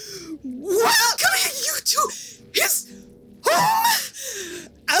welcoming you to his home!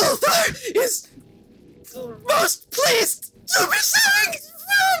 Althar is most pleased to be sharing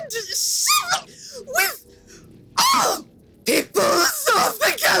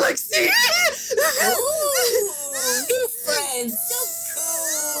galaxy! New friends, so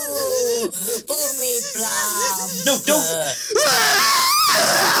cool! Boomy Blob! No, don't!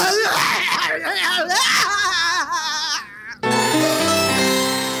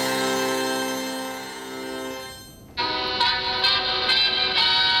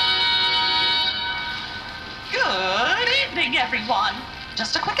 Good evening, everyone.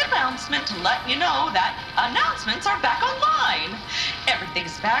 Just a quick announcement to let you know that announcements are back online.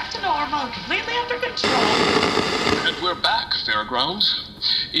 Everything's back to normal and completely under control. And we're back, Fairgrounds.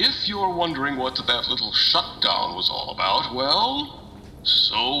 If you're wondering what that little shutdown was all about, well,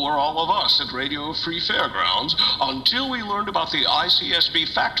 so were all of us at Radio Free Fairgrounds until we learned about the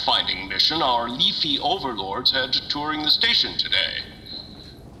ICSB fact-finding mission our leafy overlords had touring the station today.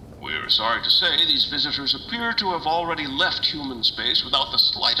 We're sorry to say these visitors appear to have already left human space without the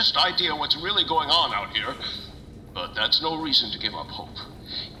slightest idea what's really going on out here. But that's no reason to give up hope.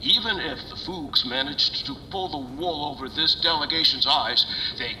 Even if the Foogs managed to pull the wool over this delegation's eyes,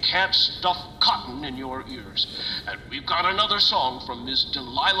 they can't stuff cotton in your ears. And we've got another song from Ms.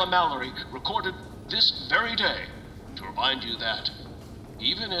 Delilah Mallory recorded this very day to remind you that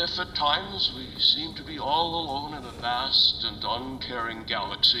even if at times we seem to be all alone in a vast and uncaring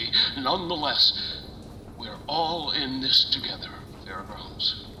galaxy, nonetheless, we're all in this together,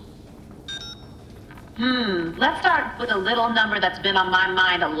 Fairgrounds. Let's start with a little number that's been on my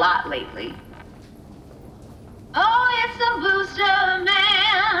mind a lot lately. Oh, it's a booster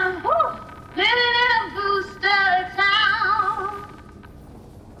man, woo, living in a booster town.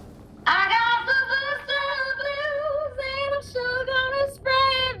 I got the booster blues, and I'm sure gonna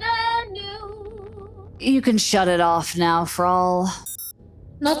spread the news. You can shut it off now, Frall.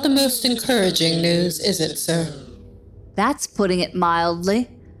 Not the most encouraging news, is it, sir? That's putting it mildly.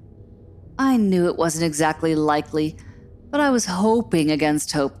 I knew it wasn't exactly likely, but I was hoping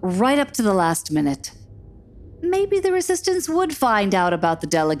against hope right up to the last minute. Maybe the Resistance would find out about the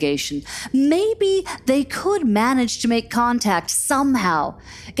delegation. Maybe they could manage to make contact somehow,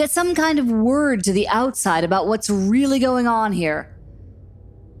 get some kind of word to the outside about what's really going on here.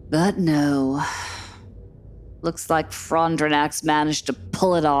 But no. Looks like Frondranax managed to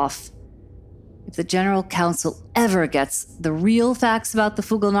pull it off. If the General Council ever gets the real facts about the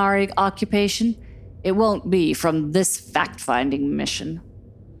Fugalnari occupation, it won't be from this fact-finding mission.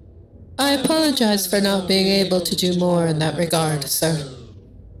 I apologize for not being able to do more in that regard, sir.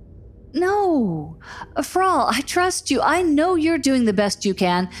 No. Frall, I trust you. I know you're doing the best you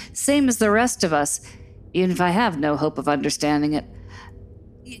can, same as the rest of us, even if I have no hope of understanding it.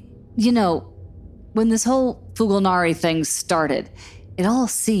 You know, when this whole Fugalnari thing started, it all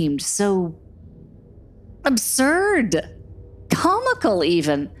seemed so absurd. Comical,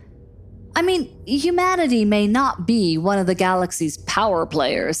 even. I mean, humanity may not be one of the galaxy's power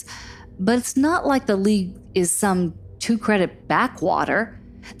players, but it's not like the League is some two-credit backwater.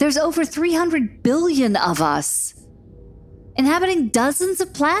 There's over 300 billion of us, inhabiting dozens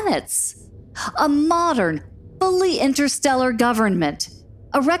of planets. A modern, fully interstellar government,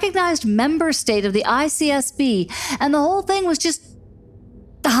 a recognized member state of the ICSB, and the whole thing was just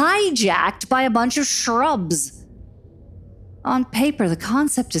hijacked by a bunch of shrubs. On paper, the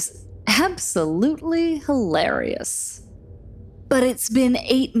concept is absolutely hilarious. But it's been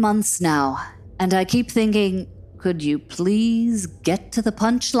 8 months now, and I keep thinking, could you please get to the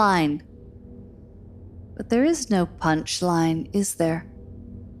punchline? But there is no punchline, is there?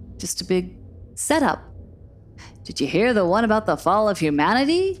 Just a big setup. Did you hear the one about the fall of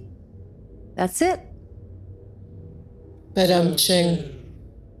humanity? That's it. Ching.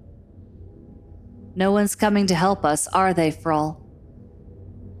 No one's coming to help us, are they, Frall?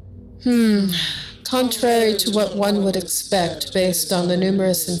 Contrary to what one would expect based on the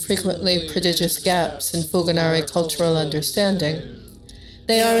numerous and frequently prodigious gaps in Fugalnari cultural understanding,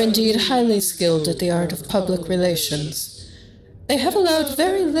 they are indeed highly skilled at the art of public relations. They have allowed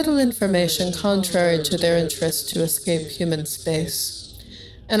very little information contrary to their interest to escape human space,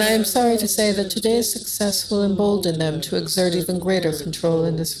 and I am sorry to say that today's success will embolden them to exert even greater control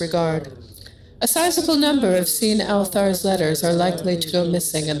in this regard. A sizable number of Seen Althar's letters are likely to go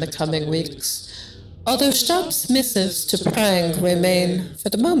missing in the coming weeks, although Staub's missives to Prang remain, for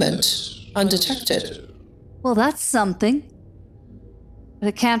the moment, undetected. Well, that's something. But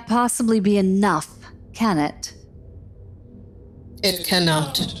it can't possibly be enough, can it? It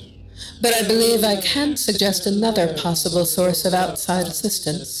cannot. But I believe I can suggest another possible source of outside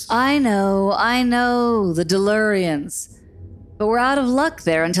assistance. I know, the Delurians. But we're out of luck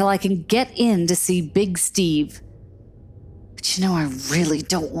there until I can get in to see Big Steve. But you know, I really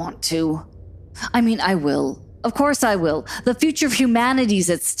don't want to. I mean, I will, Of course I will. The future of humanity's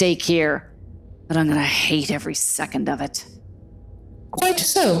at stake here. But I'm gonna hate every second of it. Quite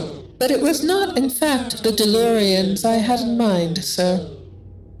so, but it was not, in fact, the DeLoreans I had in mind, sir.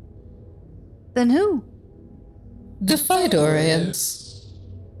 Then who? The Fidorians.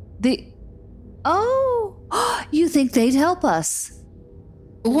 Oh, you think they'd help us?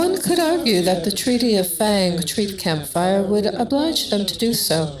 One could argue that the Treaty of Fang Treat Campfire would oblige them to do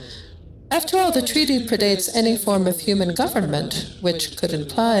so. After all, the treaty predates any form of human government, which could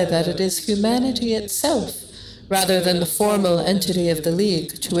imply that it is humanity itself, rather than the formal entity of the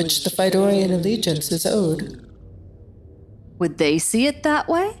League to which the Fidorian allegiance is owed. Would they see it that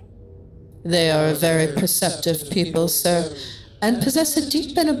way? They are a very perceptive people, sir, and possess a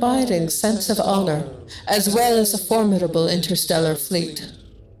deep and abiding sense of honor, as well as a formidable interstellar fleet.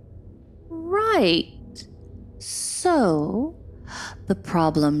 Right. So, the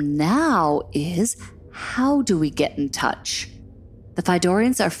problem now is, how do we get in touch? The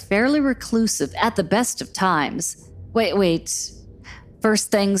Fidorians are fairly reclusive at the best of times. Wait.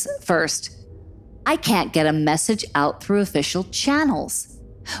 First things first. I can't get a message out through official channels,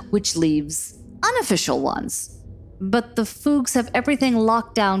 which leaves unofficial ones. But the Foogs have everything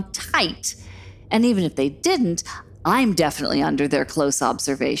locked down tight, and even if they didn't, I'm definitely under their close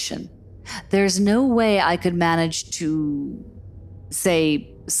observation. There's no way I could manage to,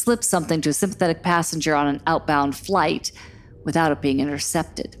 say, slip something to a sympathetic passenger on an outbound flight without it being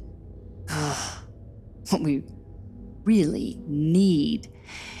intercepted. What we really need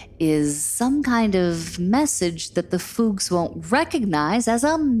is some kind of message that the Foogs won't recognize as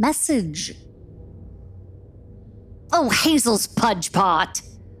a message. Oh, Hazel's Pudge Pot!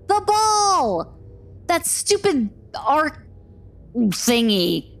 The ball! That stupid arc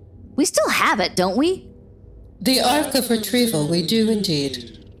thingy. We still have it, don't we? The Ark of Retrieval, we do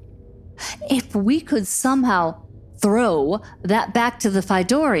indeed. If we could somehow throw that back to the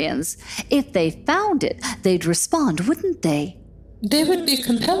Fidorians, if they found it, they'd respond, wouldn't they? They would be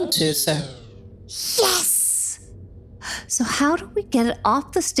compelled to, sir. Yes! So how do we get it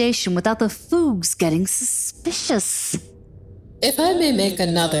off the station without the Foogs getting suspicious? If I may make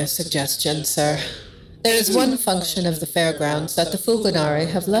another suggestion, sir. There is one function of the fairgrounds that the Fuganari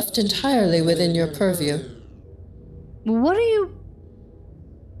have left entirely within your purview. What are you...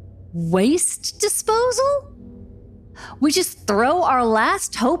 Waste disposal? We just throw our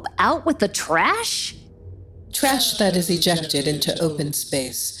last hope out with the trash? Trash that is ejected into open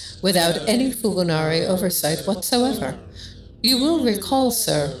space, without any Fuganari oversight whatsoever. You will recall,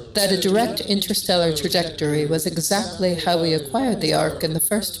 sir, that a direct interstellar trajectory was exactly how we acquired the Ark in the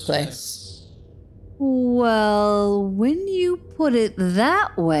first place. Well, when you put it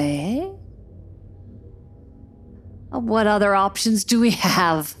that way... What other options do we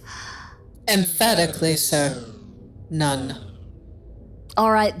have? Emphatically, sir. None.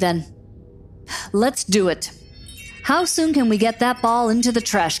 All right, then. Let's do it. How soon can we get that ball into the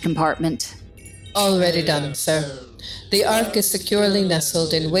trash compartment? Already done, sir. The Ark is securely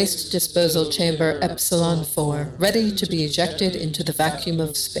nestled in Waste Disposal Chamber Epsilon 4, ready to be ejected into the vacuum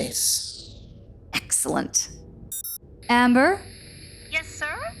of space. Excellent. Amber? Yes,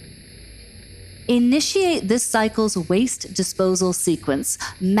 sir? Initiate this cycle's waste disposal sequence.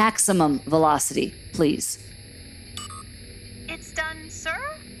 Maximum velocity, please. It's done, sir?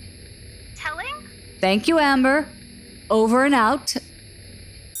 Telling? Thank you, Amber. Over and out.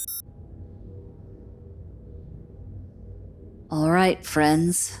 All right,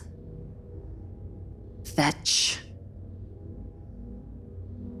 friends. Fetch.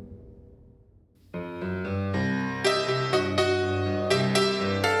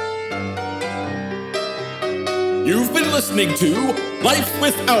 You've been listening to Life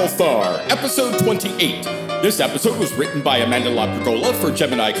with Althar, episode 28. This episode was written by Amanda LaPergola for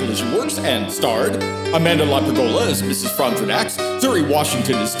Gemini Collision Works and starred Amanda LaPergola as Mrs. Frontenac, Zuri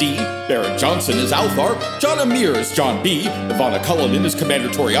Washington as Dee, Barrett Johnson as Althar, John Amir as John B, Ivana Cullinan as Commander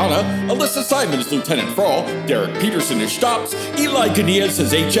Toriana, Alyssa Simon as Lieutenant Frall, Derek Peterson as Stops, Eli Ganias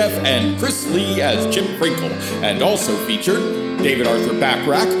as HF, and Chris Lee as Chip Frinkle. And also featured David Arthur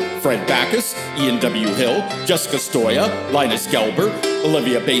Backrack, Fred Backus, Ian W. Hill, Jessica Stoya, Linus Gelber,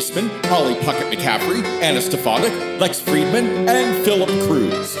 Olivia Baseman, Holly Puckett McCaffrey, Anna Stefanik, Lex Friedman, and Philip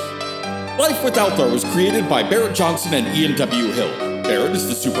Cruz. Life with Althar was created by Barrett Johnson and Ian W. Hill. Barrett is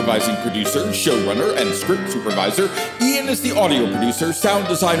the supervising producer, showrunner, and script supervisor. Ian is the audio producer, sound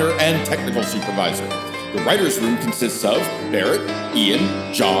designer, and technical supervisor. The writer's room consists of Barrett,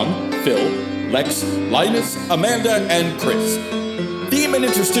 Ian, John, Phil, Lex, Linus, Amanda, and Chris. Theme and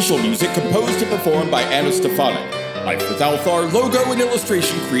interstitial music composed and performed by Anna Stefanik. Life with Althar logo and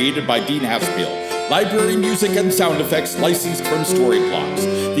illustration created by Dean Haspiel. Library music and sound effects licensed from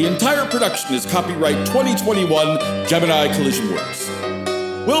Storyblocks. The entire production is copyright 2021 Gemini Collision Works.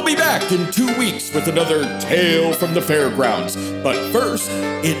 We'll be back in 2 weeks with another Tale from the Fairgrounds. But first,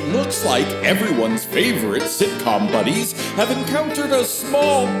 it looks like everyone's favorite sitcom buddies have encountered a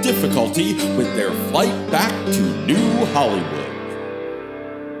small difficulty with their flight back to New Hollywood.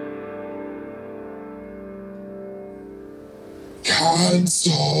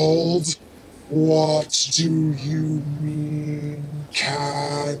 Cancelled? What do you mean,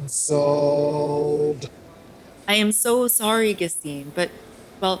 cancelled? I am so sorry, Gustine, but,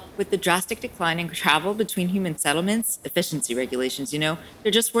 well, with the drastic decline in travel between human settlements, efficiency regulations, there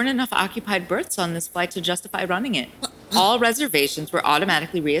just weren't enough occupied berths on this flight to justify running it. All reservations were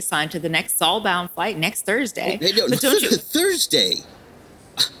automatically reassigned to the next Sol-bound flight next Thursday. But don't you... Thursday?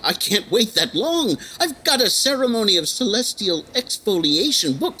 I can't wait that long. I've got a ceremony of celestial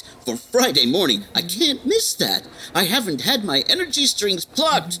exfoliation booked for Friday morning. I can't miss that. I haven't had my energy strings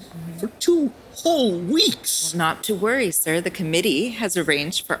plucked for 2 whole weeks. Not to worry, sir. The committee has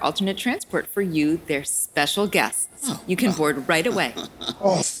arranged for alternate transport for you, their special guests. You can board right away.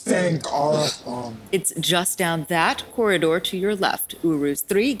 Oh, thank Arathon. It's just down that corridor to your left, Uru's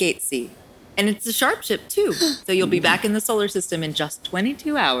 3, Gate C. And it's a sharp ship, too, so you'll be back in the solar system in just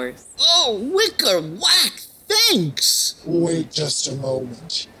 22 hours. Oh, wicker whack! Thanks! Wait just a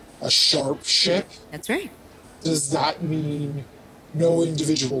moment. A sharp ship? That's right. Does that mean no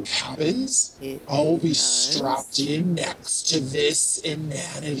individual cabins? I'll be strapped in next to this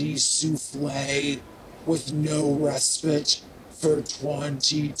inanity souffle with no respite for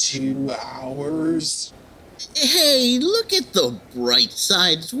 22 hours? Hey, look at the bright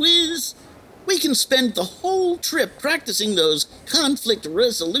side, Swizz. We can spend the whole trip practicing those conflict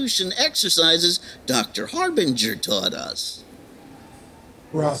resolution exercises Dr. Harbinger taught us.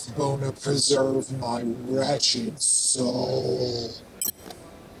 Rathbona preserve my wretched soul.